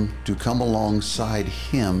them to come alongside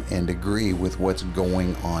him and agree with what's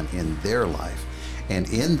going on in their life. And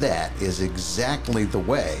in that is exactly the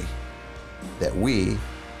way that we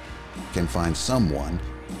can find someone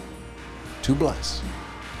to bless.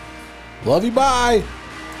 Love you, bye.